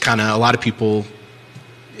 it just kind of, a lot of people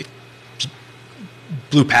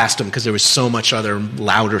blew past them because there was so much other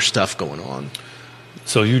louder stuff going on.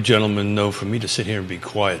 So you gentlemen know for me to sit here and be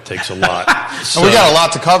quiet takes a lot. So, we got a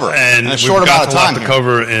lot to cover and in a short amount of time. We've got a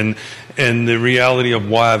lot to cover, and the reality of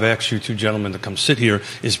why I've asked you two gentlemen to come sit here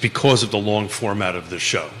is because of the long format of this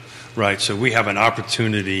show, right? So we have an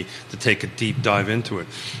opportunity to take a deep dive into it.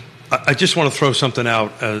 I just want to throw something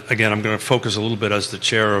out. Again, I'm going to focus a little bit as the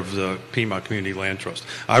chair of the Piedmont Community Land Trust.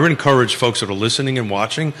 I would encourage folks that are listening and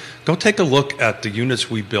watching, go take a look at the units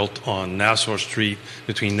we built on Nassau Street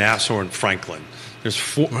between Nassau and Franklin. There's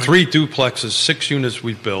 3 duplexes, 6 units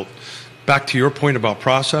we built. Back to your point about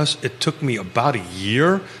process, it took me about a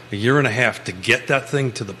year and a half to get that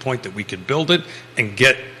thing to the point that we could build it and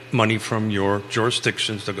get money from your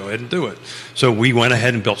jurisdictions to go ahead and do it. So we went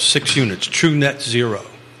ahead and built 6 units, true net zero.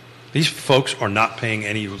 These folks are not paying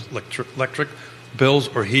any electric bills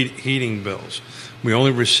or heating bills. We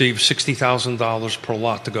only received $60,000 per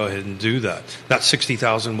lot to go ahead and do that. That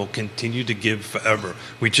 $60,000 will continue to give forever.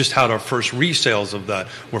 We just had our first resales of that,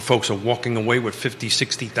 where folks are walking away with $50,000,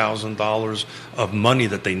 $60,000 of money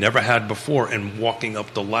that they never had before and walking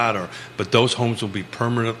up the ladder. But those homes will be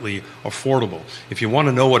permanently affordable. If you want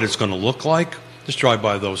to know what it's going to look like, just drive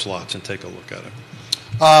by those lots and take a look at it.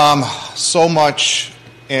 So much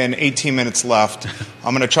in 18 minutes left.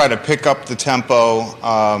 I'm going to try to pick up the tempo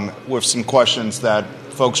with some questions that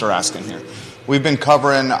folks are asking here. We've been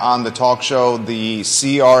covering on the talk show the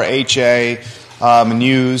CRHA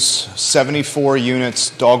news, 74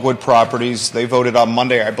 units, Dogwood Properties. They voted on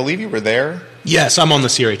Monday. I believe you were there. Yes, I'm on the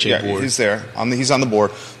CRHA board. He's there. He's on the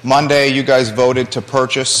board. Monday, you guys voted to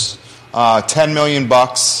purchase $10 million,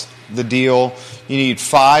 the deal. You need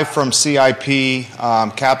 5 from CIP,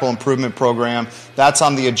 Capital Improvement Program. That's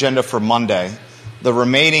on the agenda for Monday. The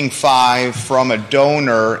remaining 5 from a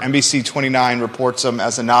donor, NBC 29 reports them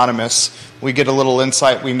as anonymous. We get a little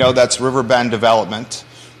insight. We know that's Riverbend Development.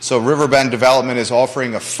 So Riverbend Development is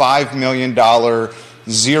offering a $5 million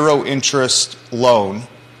zero-interest loan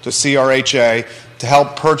to CRHA to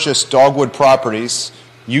help purchase Dogwood Properties.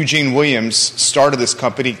 Eugene Williams started this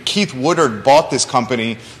company. Keith Woodard bought this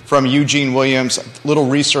company from Eugene Williams, little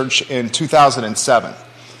research in 2007.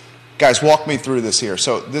 Guys, walk me through this here.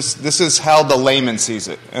 So this is how the layman sees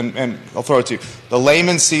it, and I'll throw it to you. The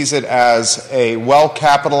layman sees it as a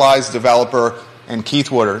well-capitalized developer, and Keith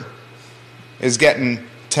Woodard is getting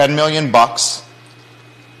 $10 million.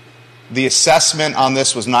 The assessment on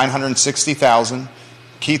this was $960,000.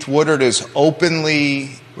 Keith Woodard is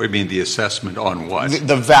openly... What do you mean, the assessment on what?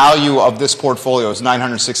 The value of this portfolio is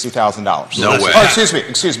 $960,000. No way. Oh, excuse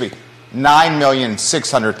me.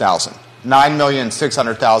 $9,600,000.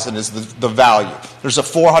 $9,600,000 is the value. There's a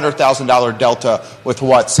 $400,000 delta with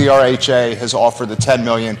what CRHA has offered, the $10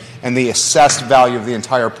 million, and the assessed value of the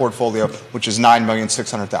entire portfolio, which is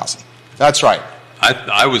 $9,600,000. That's right.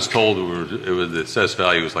 I was told the assessed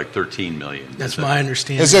value was like $13 million. That's my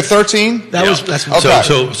understanding. Is it 13? That's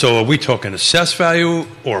okay. So are we talking assessed value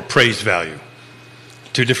or appraised value?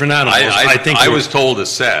 Two different animals. I was told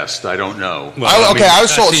assessed. I don't know. Well, I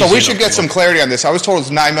was told. So we should get some clarity on this. I was told it's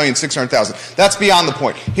 $9,600,000. That's beyond the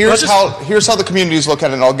point. Here's how the communities look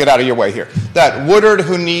at it, and I'll get out of your way here. That Woodard,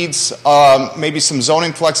 who needs maybe some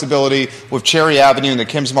zoning flexibility with Cherry Avenue and the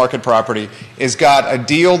Kim's Market property, has got a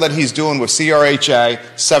deal that he's doing with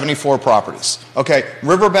CRHA, 74 properties. Okay,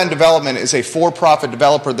 Riverbend Development is a for-profit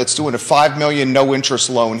developer that's doing a $5 million no-interest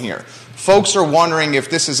loan here. Folks are wondering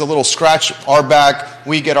if this is a little scratch our back,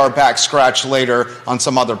 we get our back scratched later on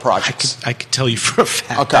some other projects. I could tell you for a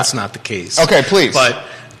fact that's not the case. Okay, please. But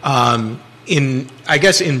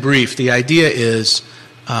in brief, the idea is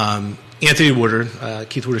Anthony Woodard,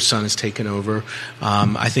 Keith Woodard's son, has taken over.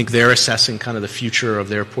 I think they're assessing kind of the future of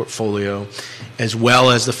their portfolio, as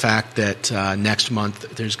well as the fact that next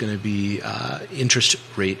month there's going to be interest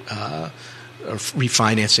rate or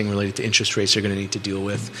refinancing related to interest rates they're going to need to deal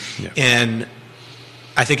with. Yeah. And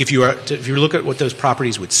I think if you look at what those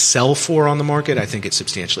properties would sell for on the market, I think it's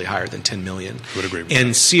substantially higher than $10 million. Would agree with and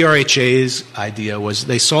that. CRHA's idea was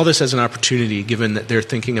they saw this as an opportunity, given that they're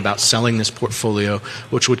thinking about selling this portfolio,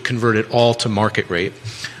 which would convert it all to market rate,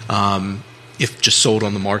 if just sold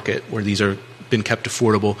on the market, where these are been kept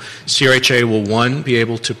affordable. CRHA will, one, be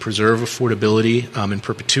able to preserve affordability in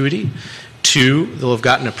perpetuity. Two, they'll have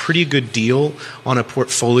gotten a pretty good deal on a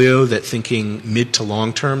portfolio that, thinking mid to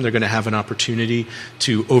long term, they're going to have an opportunity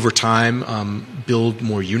to, over time, build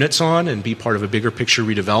more units on and be part of a bigger picture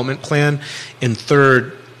redevelopment plan. And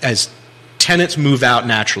third, as tenants move out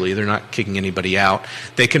naturally, they're not kicking anybody out,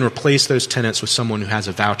 they can replace those tenants with someone who has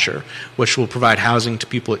a voucher, which will provide housing to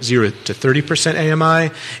people at 0 to 30% AMI,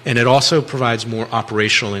 and it also provides more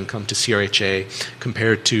operational income to CRHA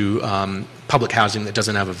compared to public housing that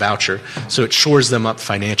doesn't have a voucher, so it shores them up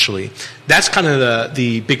financially. That's kind of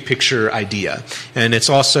the big picture idea. And it's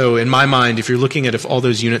also, in my mind, if you're looking at if all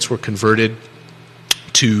those units were converted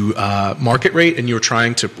to market rate and you're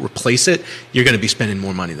trying to replace it, you're going to be spending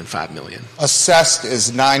more money than $5 million. Assessed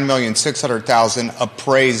is $9,600,000.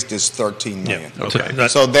 Appraised is $13 million. Yeah. Okay.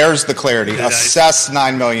 So there's the clarity. Assessed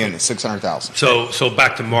 $9,600,000. So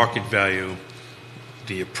back to market value,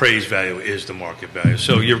 the appraised value is the market value.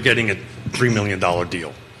 So you're getting a $3 million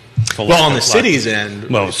deal. Well, on the city's end,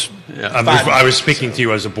 well, I was speaking to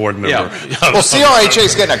you as a board member. Yeah. Well, CRHA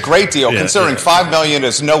is getting a great deal, considering $5 million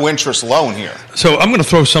is no interest loan here. So I'm going to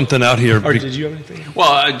throw something out here. Or did you have anything?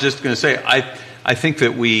 Well, I'm just going to say, I think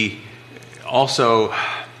that we also,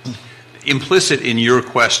 implicit in your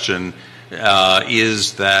question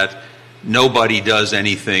is that nobody does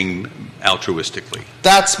anything altruistically.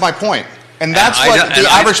 That's my point. And that's what the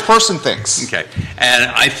average person thinks. Okay. And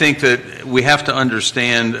I think that we have to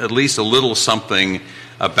understand at least a little something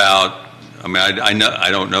about, I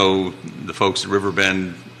don't know the folks at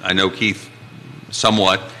Riverbend. I know Keith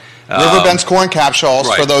somewhat. Riverbend's corn capsules,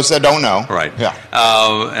 right. For those that don't know. Right. Yeah.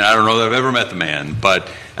 And I don't know that I've ever met the man, but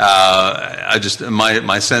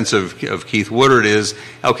my sense of Keith Woodard is,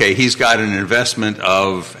 okay, he's got an investment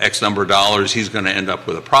of X number of dollars. He's going to end up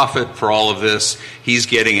with a profit for all of this. He's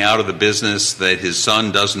getting out of the business that his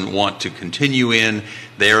son doesn't want to continue in.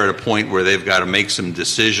 They're at a point where they've got to make some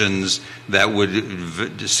decisions that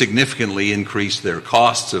would significantly increase their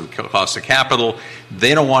cost of capital.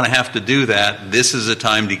 They don't want to have to do that. This is a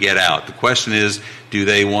time to get out. The question is, do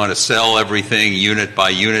they want to sell everything unit by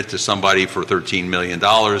unit to somebody for $13 million to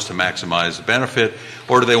maximize the benefit,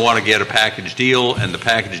 or do they want to get a package deal? And the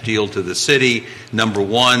package deal to the city, number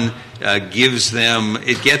one, gets them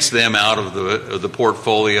out of the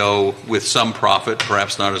portfolio with some profit,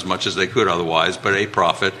 perhaps not as much as they could otherwise, but a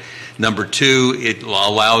profit. Number two, it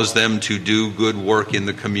allows them to do good work in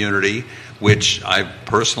the community, which I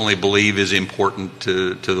personally believe is important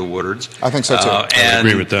to the Woodards. I think so too. I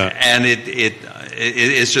agree with that. And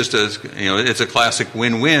it's just it's a classic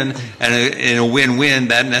win-win, and in a win-win,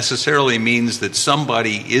 that necessarily means that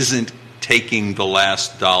somebody isn't taking the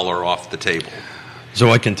last dollar off the table. So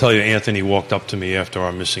I can tell you, Anthony walked up to me after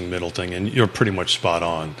our missing middle thing, and you're pretty much spot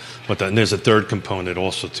on. But and there's a third component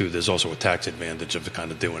also, too. There's also a tax advantage of kind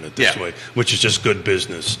of doing it this way, which is just good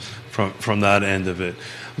business from that end of it.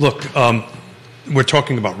 Look, we're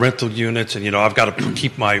talking about rental units, and I've got to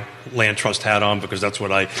keep my land trust hat on because that's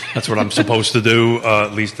what I'm supposed to do,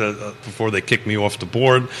 at least before they kick me off the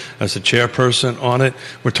board as the chairperson on it.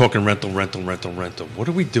 We're talking rental. What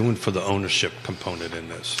are we doing for the ownership component in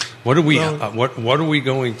this? What are we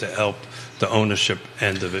going to help the ownership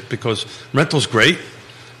end of it? Because rental's great,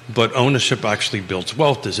 but ownership actually builds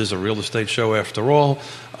wealth. This is a real estate show after all.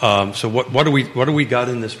 So what do we got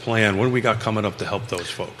in this plan? What do we got coming up to help those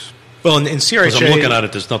folks? Well, in CRHA, because I'm looking at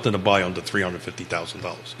it, there's nothing to buy under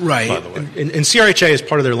 $350,000. Right. By the way, and CRHA, as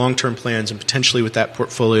part of their long-term plans, and potentially with that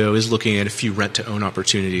portfolio, is looking at a few rent-to-own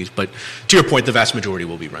opportunities. But to your point, the vast majority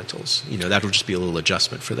will be rentals. That will just be a little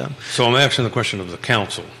adjustment for them. So I'm asking the question of the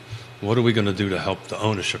council: what are we going to do to help the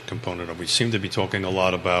ownership component? We seem to be talking a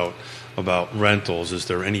lot about rentals. Is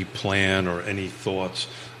there any plan or any thoughts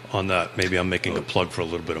on that? Maybe I'm making a plug for a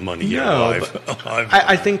little bit of money here.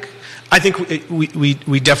 I think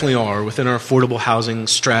we definitely are within our affordable housing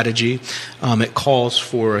strategy. It calls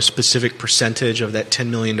for a specific percentage of that $10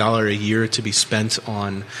 million a year to be spent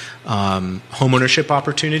on homeownership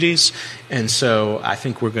opportunities, and so I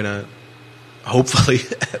think we're going to hopefully,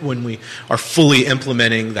 when we are fully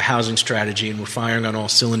implementing the housing strategy and we're firing on all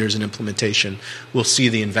cylinders in implementation, we'll see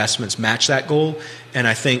the investments match that goal, and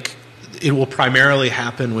I think it will primarily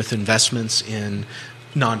happen with investments in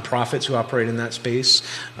nonprofits who operate in that space.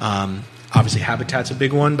 Obviously, Habitat's a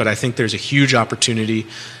big one, but I think there's a huge opportunity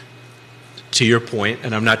to your point,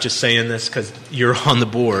 and I'm not just saying this because you're on the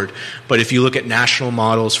board, but if you look at national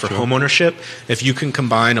models for home ownership, if you can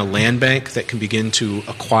combine a land bank that can begin to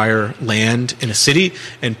acquire land in a city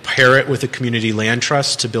and pair it with a community land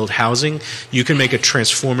trust to build housing, you can make a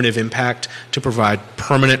transformative impact to provide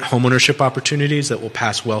permanent home ownership opportunities that will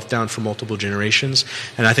pass wealth down for multiple generations.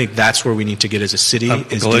 And I think that's where we need to get as a city. I'm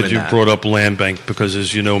glad you brought up land bank because,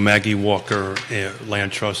 as you know, Maggie Walker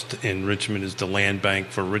Land Trust in Richmond is the land bank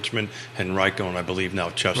for Richmond and Henrico, and I believe now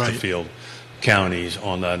Chesterfield counties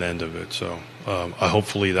on that end of it. So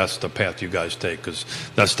hopefully that's the path you guys take, because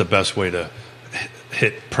that's the best way to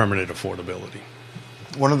hit permanent affordability.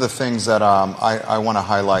 One of the things that I want to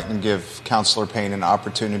highlight and give Councilor Payne an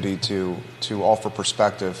opportunity to offer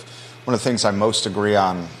perspective, one of the things I most agree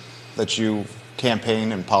on that you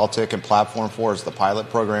campaign and politic and platform for is the pilot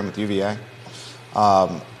program with UVA.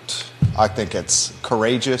 I think it's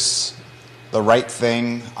courageous, the right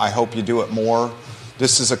thing. I hope you do it more.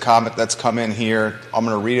 This is a comment that's come in here. I'm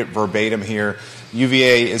going to read it verbatim here.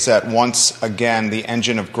 UVA is at once again the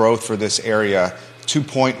engine of growth for this area.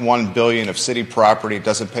 $2.1 billion of city property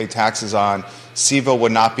doesn't pay taxes on. CVille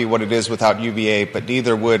would not be what it is without UVA, but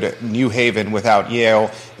neither would New Haven without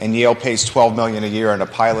Yale, and Yale pays $12 million a year in a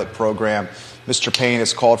pilot program. Mr. Payne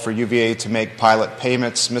has called for UVA to make pilot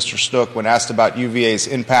payments. Mr. Snook, when asked about UVA's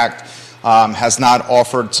impact, has not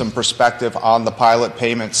offered some perspective on the pilot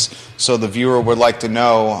payments. So the viewer would like to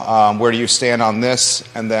know, where do you stand on this?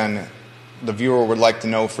 And then the viewer would like to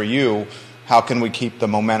know for you, how can we keep the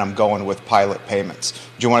momentum going with pilot payments?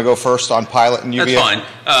 Do you want to go first on pilot and UVA? That's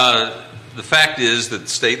fine. The fact is that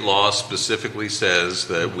state law specifically says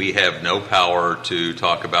that we have no power to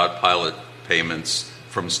talk about pilot payments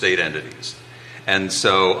from state entities. And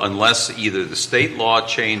so unless either the state law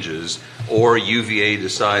changes or UVA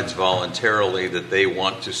decides voluntarily that they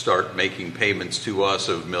want to start making payments to us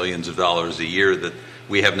of millions of dollars a year that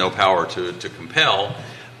we have no power to compel,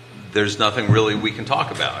 there's nothing really we can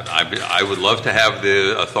talk about. I would love to have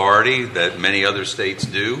the authority that many other states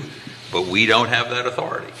do, but we don't have that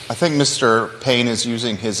authority. I think Mr. Payne is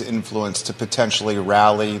using his influence to potentially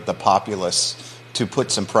rally the populace to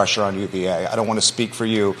put some pressure on UVA. I don't want to speak for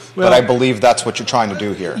you, but I believe that's what you're trying to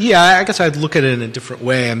do here. Yeah, I guess I'd look at it in a different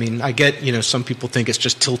way. I mean, I get, some people think it's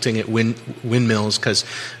just tilting at windmills because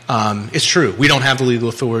it's true. We don't have the legal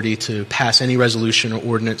authority to pass any resolution or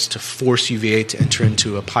ordinance to force UVA to enter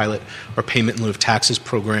into a pilot or payment in lieu of taxes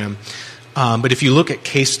program. But if you look at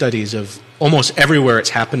case studies of almost everywhere it's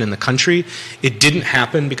happened in the country, it didn't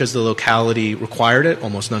happen because the locality required it.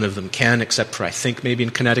 Almost none of them can, except for, I think, maybe in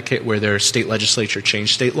Connecticut where their state legislature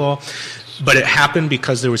changed state law. But it happened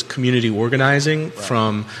because there was community organizing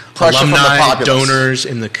from alumni, donors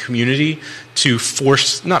in the community to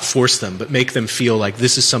not force them, but make them feel like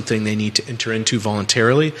this is something they need to enter into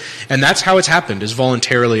voluntarily. And that's how it's happened, is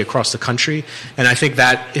voluntarily across the country. And I think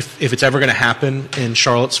that if it's ever going to happen in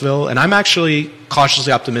Charlottesville, and I'm actually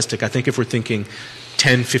cautiously optimistic, I think if we're thinking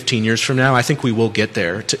 10, 15 years from now, I think we will get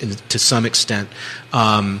there to some extent.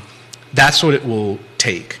 That's what it will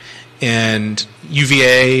take. And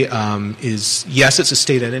UVA is, yes, it's a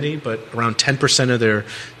state entity, but around 10% of their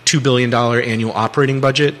 $2 billion annual operating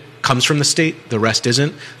budget comes from the state. The rest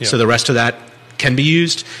isn't. Yeah. So the rest of that can be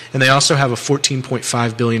used. And they also have a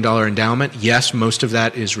 $14.5 billion endowment. Yes, most of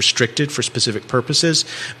that is restricted for specific purposes,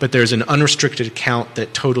 but there's an unrestricted account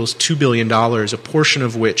that totals $2 billion, a portion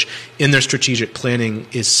of which in their strategic planning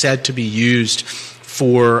is said to be used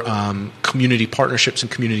for community partnerships and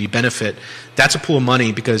community benefit. That's a pool of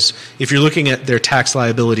money because if you're looking at their tax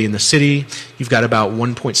liability in the city, you've got about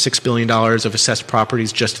 $1.6 billion of assessed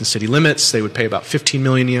properties just in city limits. They would pay about $15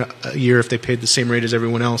 million a year if they paid the same rate as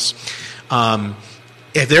everyone else.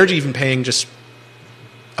 If they're even paying just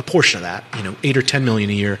a portion of that, $8 or $10 million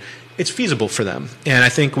a year, it's feasible for them. And I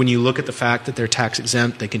think when you look at the fact that they're tax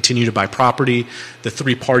exempt, they continue to buy property, the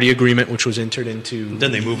 3-party agreement which was entered into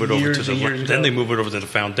then they move it over to the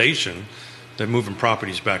foundation. They're moving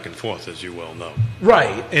properties back and forth, as you well know.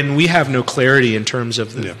 Right, and we have no clarity in terms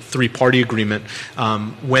of the 3-party agreement.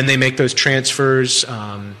 When they make those transfers,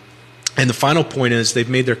 and the final point is they've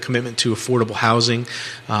made their commitment to affordable housing,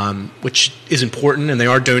 which is important, and they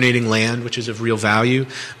are donating land, which is of real value,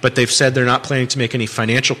 but they've said they're not planning to make any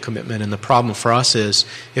financial commitment, and the problem for us is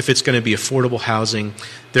if it's going to be affordable housing,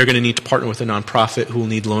 they're going to need to partner with a nonprofit who will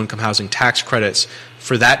need low-income housing tax credits.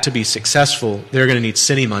 For that to be successful, they're going to need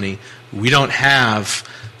city money. We don't have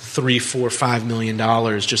 $3, $4, $5 million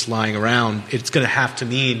just lying around. It's going to have to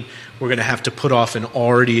mean we're going to have to put off an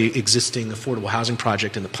already existing affordable housing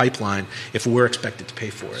project in the pipeline if we're expected to pay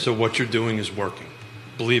for it. So what you're doing is working.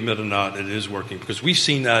 believe it or not, it is working, because we've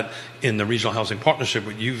seen that in the Regional Housing Partnership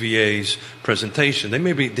with UVA's presentation. They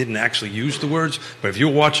maybe didn't actually use the words, but if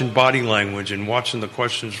you're watching body language and watching the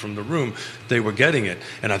questions from the room, they were getting it.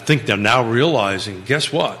 And I think they're now realizing,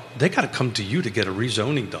 guess what? They got to come to you to get a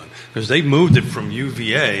rezoning done, because they moved it from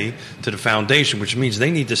UVA to the foundation, which means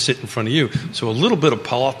they need to sit in front of you. So a little bit of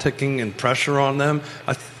politicking and pressure on them,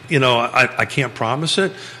 I can't promise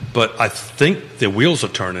it, but I think the wheels are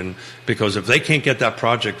turning, because if they can't get that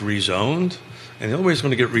project rezoned, and the only way it's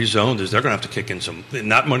going to get rezoned is they're going to have to kick in some,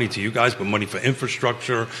 not money to you guys, but money for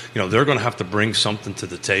infrastructure. They're going to have to bring something to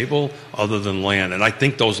the table other than land. And I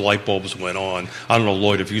think those light bulbs went on. I don't know,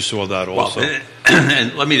 Lloyd, if you saw that also. Well,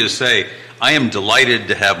 and let me just say, I am delighted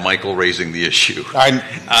to have Michael raising the issue.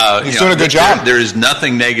 He's doing a good job. There is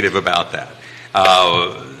nothing negative about that.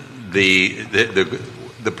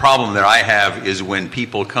 The problem that I have is when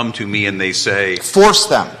people come to me and they say, force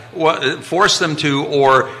them to,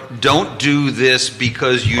 or don't do this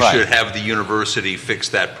because you should have the university fix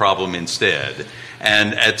that problem instead.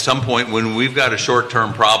 And at some point when we've got a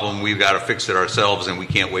short-term problem, we've got to fix it ourselves, and we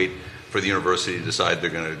can't wait for the university to decide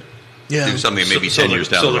they're going to do something maybe 10 years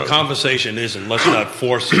down the road. So the conversation isn't, let's not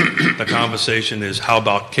force it. The conversation is, how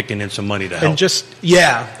about kicking in some money to help?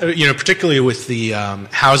 And particularly with the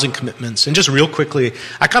housing commitments. And just real quickly,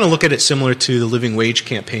 I kind of look at it similar to the living wage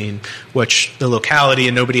campaign, which the locality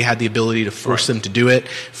and nobody had the ability to force them to do it.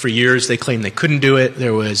 For years, they claimed they couldn't do it.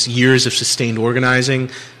 There was years of sustained organizing.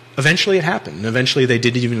 Eventually it happened. And eventually they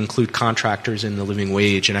did even include contractors in the living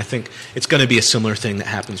wage. And I think it's going to be a similar thing that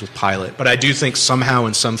happens with Pilot. But I do think somehow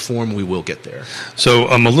in some form we will get there. So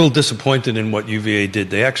I'm a little disappointed in what UVA did.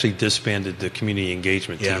 They actually disbanded the community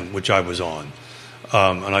engagement team, which I was on.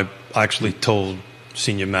 And I actually told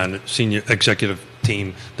senior executive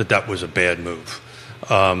team that was a bad move.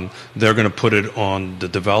 They're going to put it on the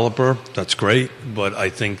developer. That's great, but I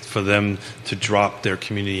think for them to drop their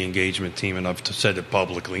community engagement team, and I've said it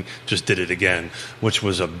publicly, just did it again, which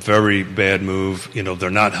was a very bad move. They're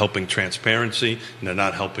not helping transparency, and they're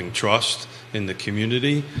not helping trust in the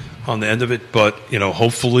community on the end of it. But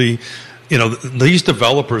hopefully, these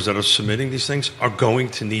developers that are submitting these things are going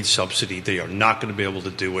to need subsidy. They are not going to be able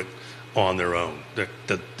to do it on their own.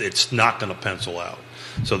 It's not going to pencil out.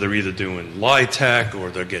 So they're either doing LIHTC, or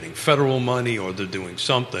they're getting federal money, or they're doing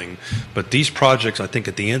something. But these projects, I think,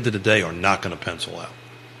 at the end of the day, are not going to pencil out.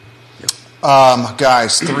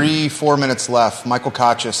 Guys, 3-4 minutes left. Michael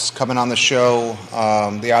Kachis coming on the show,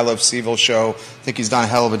 the I Love CVille show. I think he's done a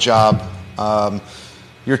hell of a job.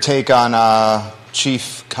 Your take on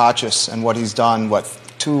Chief Kachis and what he's done,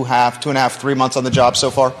 2.5, 3 months on the job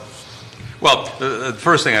so far? Well, the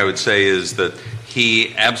first thing I would say is that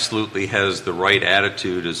he absolutely has the right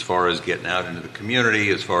attitude as far as getting out into the community,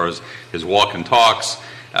 as far as his walk and talks.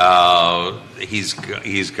 He's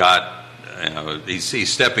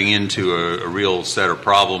stepping into a real set of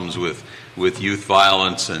problems with youth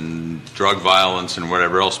violence and drug violence and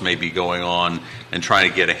whatever else may be going on, and trying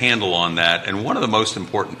to get a handle on that. And one of the most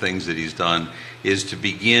important things that he's done is to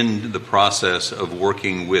begin the process of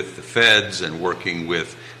working with the feds and working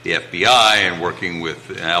with the FBI and working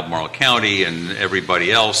with Albemarle County and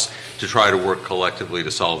everybody else to try to work collectively to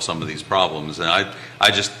solve some of these problems. And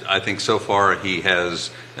I think so far he has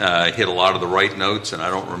hit a lot of the right notes, and I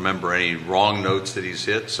don't remember any wrong notes that he's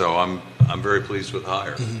hit. So I'm very pleased with the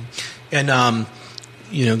hire. Mm-hmm. And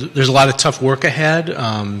there's a lot of tough work ahead.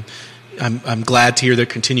 I'm glad to hear their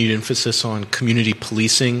continued emphasis on community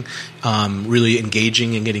policing, really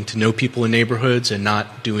engaging and getting to know people in neighborhoods, and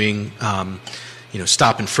not doing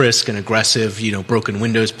stop and frisk and aggressive, broken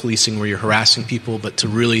windows policing where you're harassing people, but to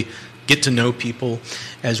really get to know people,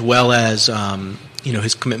 as well as,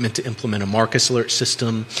 his commitment to implement a Marcus alert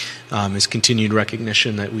system, his continued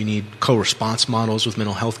recognition that we need co-response models with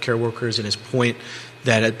mental health care workers, and his point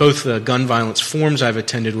that at both the gun violence forums I've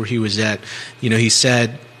attended where he was at, he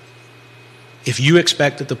said, if you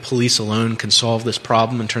expect that the police alone can solve this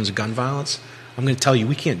problem in terms of gun violence, I'm going to tell you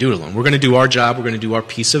we can't do it alone. We're going to do our job. We're going to do our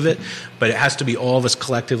piece of it. But it has to be all of us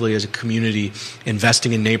collectively as a community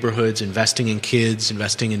investing in neighborhoods, investing in kids,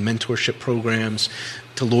 investing in mentorship programs.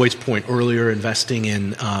 To Lloyd's point earlier, investing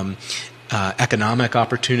in economic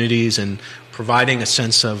opportunities and providing a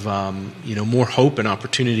sense of more hope and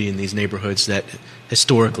opportunity in these neighborhoods that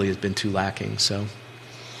historically has been too lacking. So,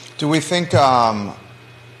 do we think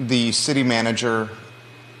the city manager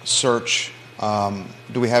search,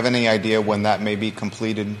 do we have any idea when that may be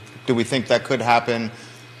completed? Do we think that could happen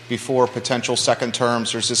before potential second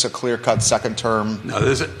terms, or is this a clear-cut second term? No,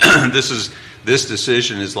 this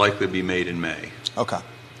decision is likely to be made in May. Okay.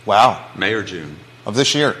 Wow. May or June of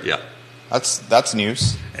this year. Yeah. That's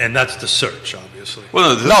news. And that's the search, obviously.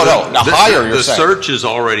 Well, The hire, you're the saying. search is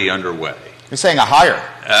already underway. You're saying a hire.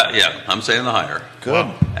 Yeah, I'm saying the hire. Good.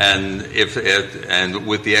 Wow. And and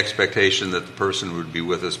with the expectation that the person would be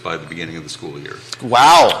with us by the beginning of the school year.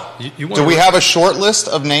 Wow. You Do we have a short list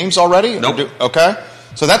of names already? Nope. Okay.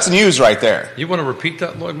 So that's news right there. You want to repeat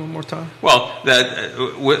that, Lloyd, one more time? Well,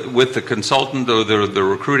 that with the consultant or the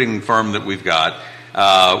recruiting firm that we've got,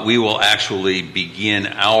 we will actually begin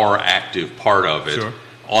our active part of it. Sure.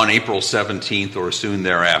 On April 17th or soon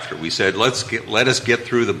thereafter. We said, let us get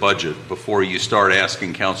through the budget before you start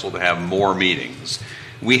asking council to have more meetings.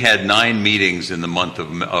 We had 9 meetings in the month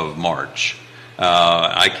of March.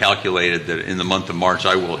 I calculated that in the month of March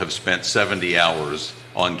I will have spent 70 hours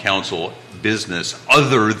on council business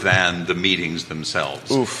other than the meetings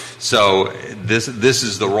themselves. Oof. So this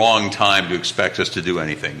is the wrong time to expect us to do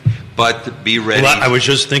anything. But be ready. Well, I was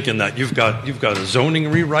just thinking that you've got a zoning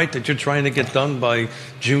rewrite that you're trying to get done by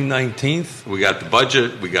June 19th. We got the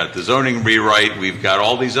budget, we got the zoning rewrite, we've got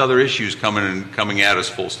all these other issues coming at us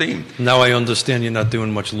full steam. Now I understand you're not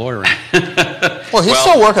doing much lawyering. Well, he's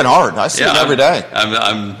still working hard. I see it every day.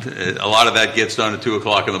 I'm a lot of that gets done at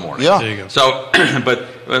 2:00 in the morning. Yeah. There you go. So, but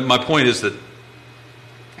my point is that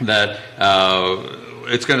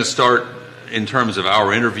it's going to start in terms of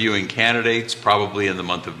our interviewing candidates probably in the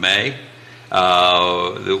month of May.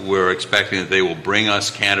 That we're expecting that they will bring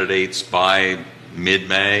us candidates by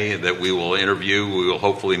mid-May that we will interview. We will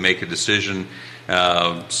hopefully make a decision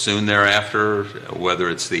soon thereafter, whether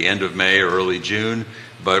it's the end of May or early June.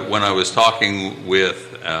 But when I was talking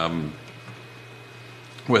with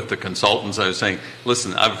the consultants, I was saying,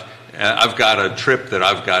 listen, I've got a trip that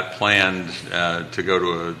I've got planned to go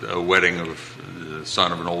to a wedding of the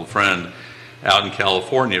son of an old friend out in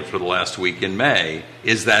California for the last week in May.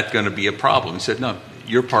 Is that going to be a problem? He said, no,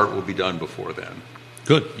 your part will be done before then.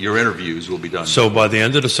 Good. Your interviews will be done. So by the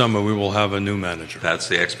end of the summer, we will have a new manager. That's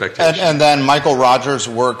the expectation. And then Michael Rogers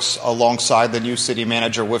works alongside the new city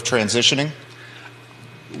manager with transitioning?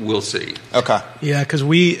 We'll see. Okay. Yeah, because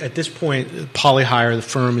at this point, Polyhire, the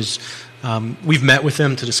firm, is we've met with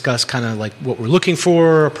them to discuss kind of like what we're looking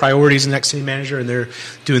for, priorities in the next city manager, and they're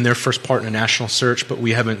doing their first part in a national search, but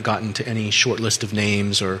we haven't gotten to any short list of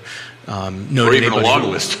names or known Or even a anybody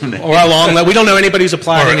long list of names. Or a long we don't know anybody who's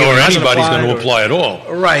applied. Or anyone hasn't anybody's going to applied, apply at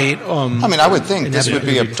all. Right. I mean, I would think and this haven't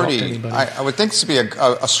would be a really talked to pretty. anybody. I would think this would be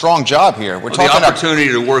a strong job here. We're The talking about opportunity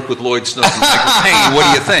to work with Lloyd Snook and Michael Payne, what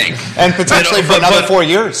do you think? and potentially for another 4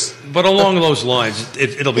 years. But along those lines,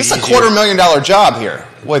 it'll be This is a easier. $250,000 job here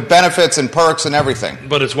with benefits and perks and everything.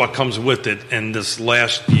 But it's what comes with it. And this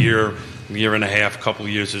last year and a half, couple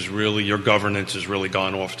of years, is really, your governance has really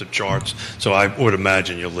gone off the charts. So I would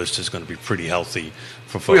imagine your list is going to be pretty healthy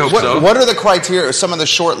for folks. hope What, so. what are the criteria? Some of the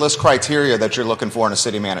short list criteria that you're looking for in a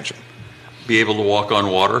city manager? Be able to walk on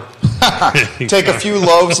water? Take a few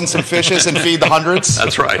loaves and some fishes and feed the hundreds.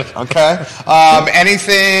 That's right. Okay.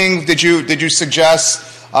 Anything? Did you suggest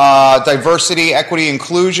diversity, equity,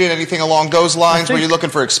 inclusion? Anything along those lines? Were you looking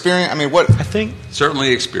for experience? I mean, what? I think.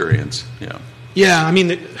 Certainly experience, yeah. Yeah, I mean,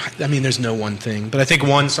 there's no one thing, but I think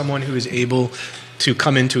someone who is able to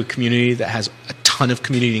come into a community that has a ton of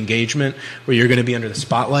community engagement, where you're going to be under the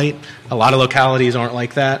spotlight. A lot of localities aren't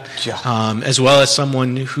like that. Yeah. As well as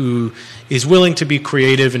someone who is willing to be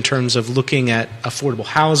creative in terms of looking at affordable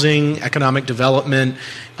housing, economic development,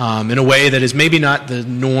 in a way that is maybe not the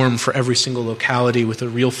norm for every single locality, with a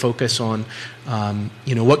real focus on,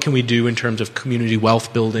 what can we do in terms of community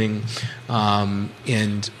wealth building,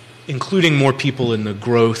 and including more people in the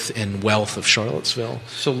growth and wealth of Charlottesville.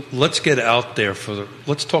 So let's get out there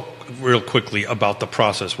let's talk real quickly about the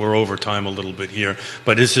process. We're over time a little bit here,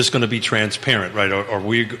 but is this going to be transparent, right? Or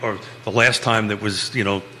the last time that was,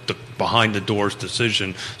 the behind the doors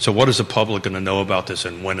decision. So what is the public going to know about this,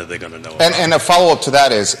 and when are they going to know about it? And a follow up to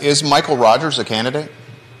that is Michael Rogers a candidate?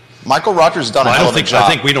 Michael Rogers has done a hell of a job. I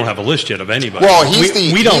think we don't have a list yet of anybody. Well,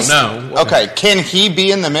 we don't know. Okay, can he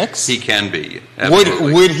be in the mix? He can be.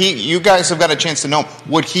 Absolutely. Would he? You guys have got a chance to know.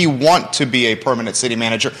 Would he want to be a permanent city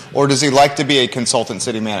manager, or does he like to be a consultant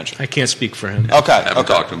city manager? I can't speak for him. Okay, Haven't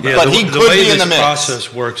talked to him about Yeah, but he the could way be in the this mix.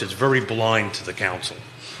 process works, it's very blind to the council.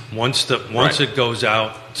 Once it goes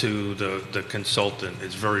out to the consultant,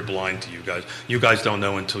 it's very blind to you guys. You guys don't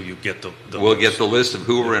know until you get the We'll list. get the list of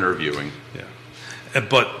who we're interviewing. Yeah.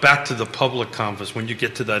 But back to the public conference, when you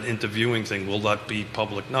get to that interviewing thing, will that be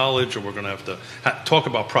public knowledge, or we're going to have to talk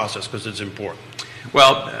about process because it's important?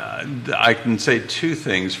 Well, I can say two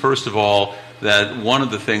things. First of all, that one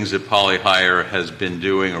of the things that Poly Hire has been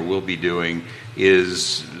doing or will be doing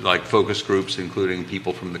is like focus groups, including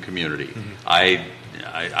people from the community. Mm-hmm.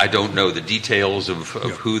 I don't know the details of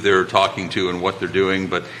who they're talking to and what they're doing,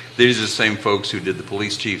 but these are the same folks who did the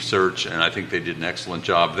police chief search, and I think they did an excellent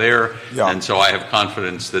job there. Yeah. And so I have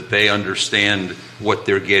confidence that they understand what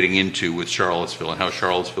they're getting into with Charlottesville and how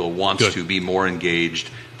Charlottesville wants to be more engaged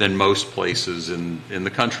than most places in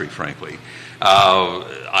the country, frankly.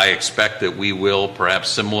 I expect that we will, perhaps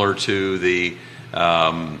similar to the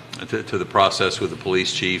process with the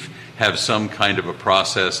police chief, have some kind of a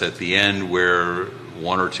process at the end where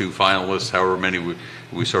one or two finalists, however many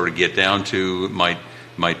we sort of get down to, might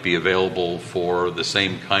be available for the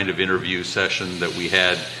same kind of interview session that we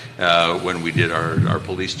had when we did our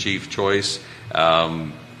police chief choice.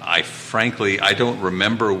 I don't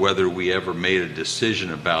remember whether we ever made a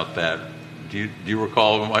decision about that. Do you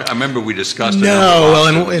recall? I remember we discussed it.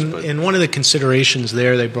 And one of the considerations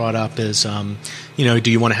there they brought up is,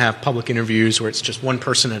 do you want to have public interviews where it's just one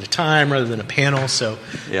person at a time rather than a panel? So,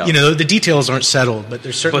 the details aren't settled, but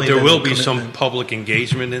there's certainly. But there will be some public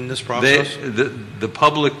engagement in this process. The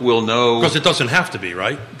public will know, because it doesn't have to be,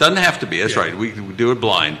 right? Doesn't have to be. That's right. We do it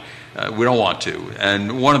blind. We don't want to.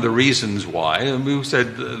 And one of the reasons why, and we said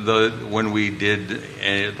when we did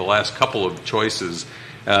the last couple of choices,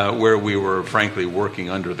 where we were frankly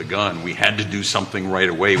working under the gun, we had to do something right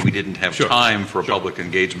away. We didn't have time for a public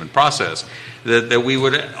engagement process. That we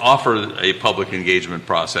would offer a public engagement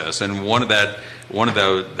process, and one of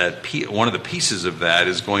the pieces of that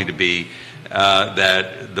is going to be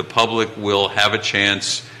that the public will have a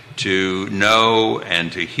chance to know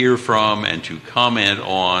and to hear from and to comment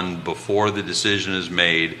on before the decision is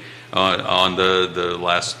made on the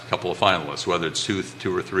last couple of finalists, whether it's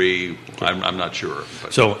two or three, I'm not sure.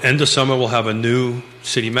 But. So end of summer we'll have a new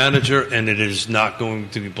city manager, and it is not going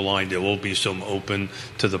to be blind. There will be some open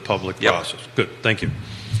to the public process. Good, thank you.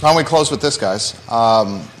 Why don't we close with this, guys?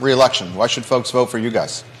 Re-election. Why should folks vote for you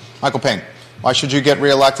guys? Michael Payne, why should you get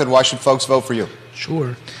re-elected? Why should folks vote for you?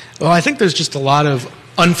 Sure. Well, I think there's just a lot of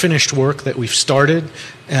unfinished work that we've started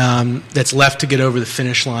that's left to get over the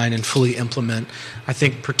finish line and fully implement. I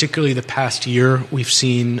think particularly the past year we've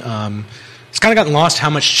seen it's kind of gotten lost how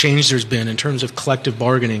much change there's been in terms of collective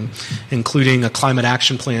bargaining, including a climate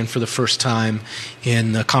action plan for the first time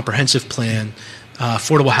in the comprehensive plan,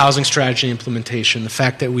 affordable housing strategy implementation, the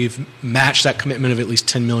fact that we've matched that commitment of at least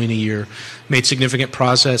 $10 million a year, made significant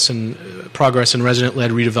progress in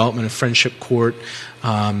resident-led redevelopment of Friendship Court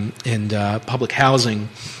and public housing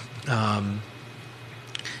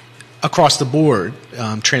across the board,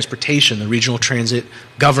 transportation, the regional transit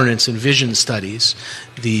governance and vision studies,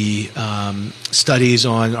 the studies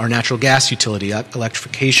on our natural gas utility,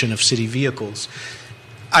 electrification of city vehicles.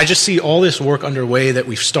 I just see all this work underway that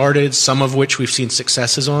we've started, some of which we've seen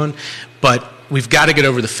successes on, but we've got to get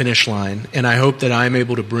over the finish line, and I hope that I'm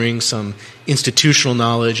able to bring some institutional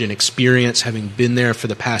knowledge and experience, having been there for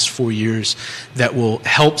the past 4 years, that will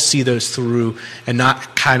help see those through and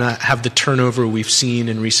not kind of have the turnover we've seen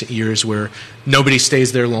in recent years where nobody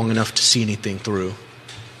stays there long enough to see anything through.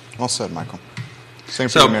 Well said, Michael. Same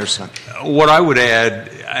for you, Mayor Snook. What I would add,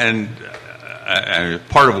 and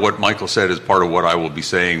part of what Michael said is part of what I will be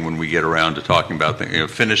saying when we get around to talking about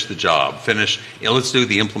finish the job, let's do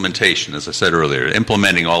the implementation, as I said earlier,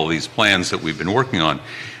 implementing all of these plans that we've been working on.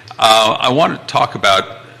 I want to talk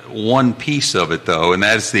about one piece of it, though, and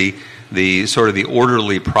that's the sort of the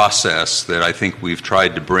orderly process that I think we've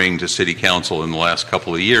tried to bring to City Council in the last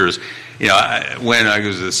couple of years. When I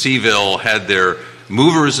was at CVille, had their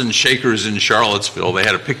movers and shakers in Charlottesville, they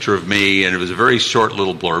had a picture of me, and it was a very short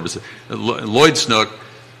little blurb. It was Lloyd Snook,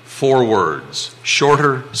 4 words: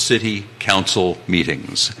 shorter city council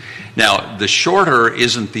meetings. Now, the shorter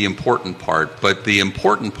isn't the important part, but the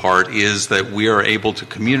important part is that we are able to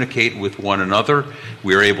communicate with one another,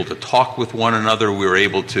 we are able to talk with one another, we are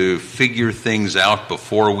able to figure things out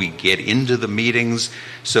before we get into the meetings,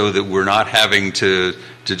 so that we're not having to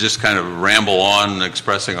just kind of ramble on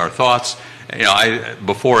expressing our thoughts.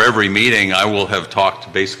 Before every meeting, I will have talked to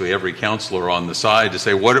basically every councilor on the side to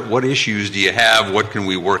say, what issues do you have? What can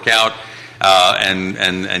we work out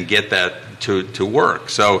and get that to work?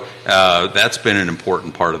 So that's been an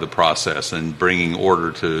important part of the process, and bringing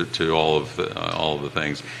order to all of the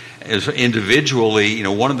things. As individually,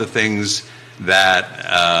 one of the things that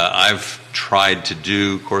I've tried to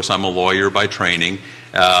do, of course, I'm a lawyer by training.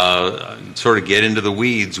 Sort of get into the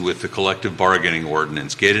weeds with the collective bargaining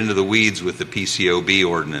ordinance, get into the weeds with the PCOB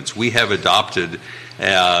ordinance. We have adopted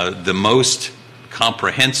the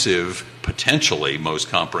potentially most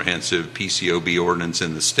comprehensive PCOB ordinance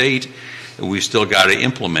in the state. we've still got to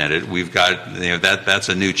implement it. We've got, that's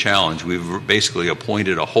a new challenge. We've basically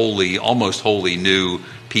appointed a almost wholly new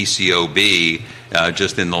PCOB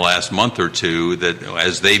just in the last month or two, that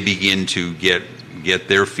as they begin to get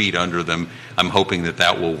their feet under them, I'm hoping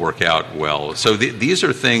that will work out well. So these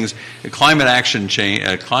are things. Climate action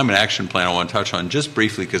plan I want to touch on just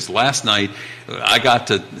briefly, because last night I got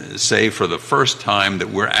to say for the first time that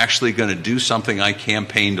we're actually going to do something I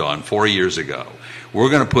campaigned on 4 years ago. We're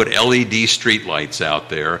going to put LED streetlights out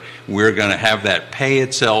there. We're going to have that pay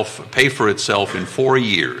for itself in 4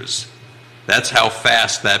 years. That's how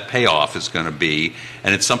fast that payoff is going to be,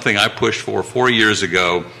 and it's something I pushed for 4 years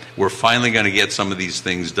ago. We're finally going to get some of these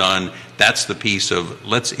things done. That's the piece of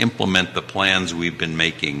let's implement the plans we've been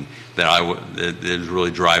making that is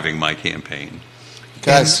really driving my campaign.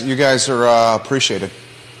 Guys, you guys are appreciated.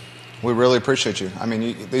 We really appreciate you. I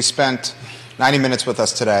mean, they spent 90 minutes with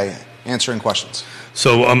us today answering questions.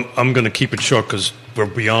 So I'm going to keep it short because we're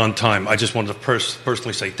beyond time. I just wanted to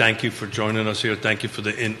personally say thank you for joining us here. Thank you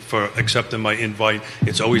for accepting my invite.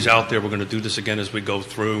 It's always out there. We're going to do this again as we go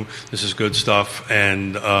through. This is good stuff.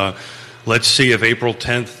 And let's see if April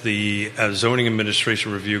 10th, the zoning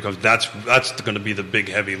administration review, because that's going to be the big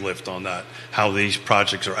heavy lift on that, how these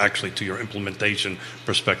projects are actually, to your implementation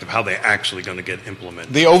perspective, how they're actually going to get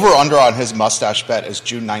implemented. The over-under on his mustache bet is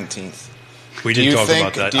June 19th. We didn't talk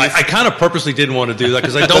about that. I kind of purposely didn't want to do that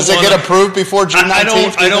because I don't. Does it get approved before June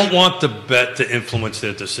 19th? I don't want the bet to influence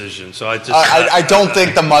their decision. So I don't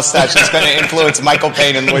think the mustache is going to influence Michael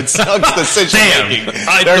Payne and Lloyd Snook's decision making.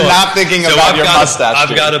 They're not thinking about your mustache.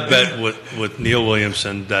 I've got a bet with Neil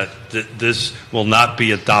Williamson that this will not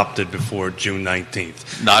be adopted before June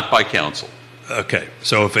 19th. Not by council. Okay,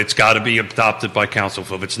 so if it's got to be adopted by council,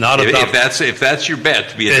 if it's not adopted, if that's your bet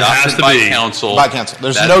to be adopted by council,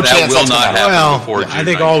 there's no chance that will not happen before June. I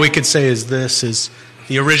think all we could say is this is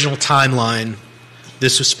the original timeline.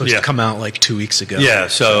 This was supposed to come out like 2 weeks ago. Yeah,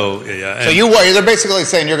 so yeah. So they're basically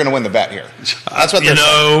saying you're going to win the bet here. That's what they're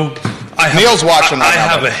saying. Neil's watching right now. I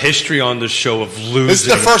have a history on this show of losing. This is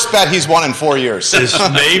the first bet he's won in 4 years. This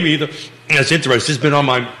may be That's interesting. This has been on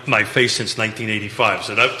my face since 1985,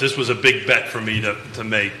 so this was a big bet for me to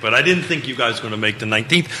make. But I didn't think you guys were going to make the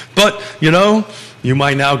 19th. But, you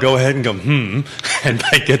might now go ahead and go, and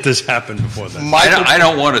might get this happen before then. I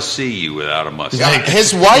don't want to see you without a mustache.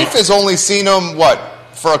 His wife has only seen him,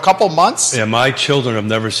 for a couple months? Yeah, my children have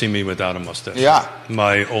never seen me without a mustache. Yeah.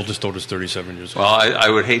 My oldest daughter's 37 years old. Well,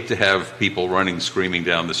 I would hate to have people running, screaming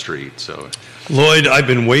down the street. So, Lloyd, I've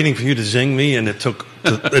been waiting for you to zing me, and it took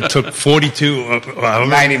 90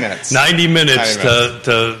 minutes. 90 minutes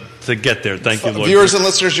to get there. Thank you, Lloyd. Viewers and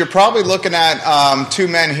listeners, you're probably looking at two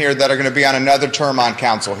men here that are going to be on another term on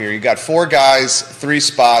council here. You got 4 guys, 3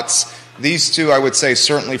 spots. These 2, I would say,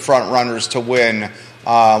 certainly front runners to win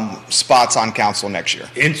spots on council next year.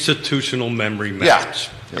 Institutional memory match.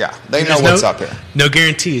 Yeah, they know what's up here. No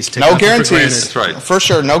guarantees. No guarantees. That's right. For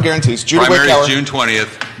sure, no guarantees. Primary is June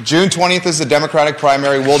 20th. June 20th is the Democratic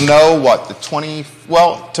primary. We'll know the 20.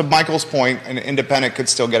 Well, to Michael's point, an independent could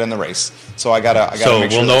still get in the race. So I gotta So make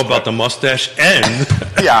sure we'll know about the mustache and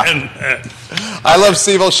yeah. I Love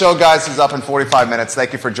CVille show, guys. Is up in 45 minutes.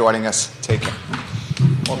 Thank you for joining us. Take care.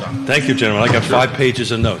 Well done. Thank you, gentlemen. I got 5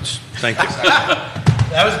 pages of notes. Thank you.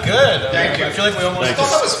 That was good. Thank you. I feel like we almost. I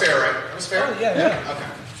thought that was fair, right? It was fair. Yeah. Okay.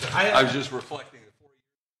 I was just reflecting.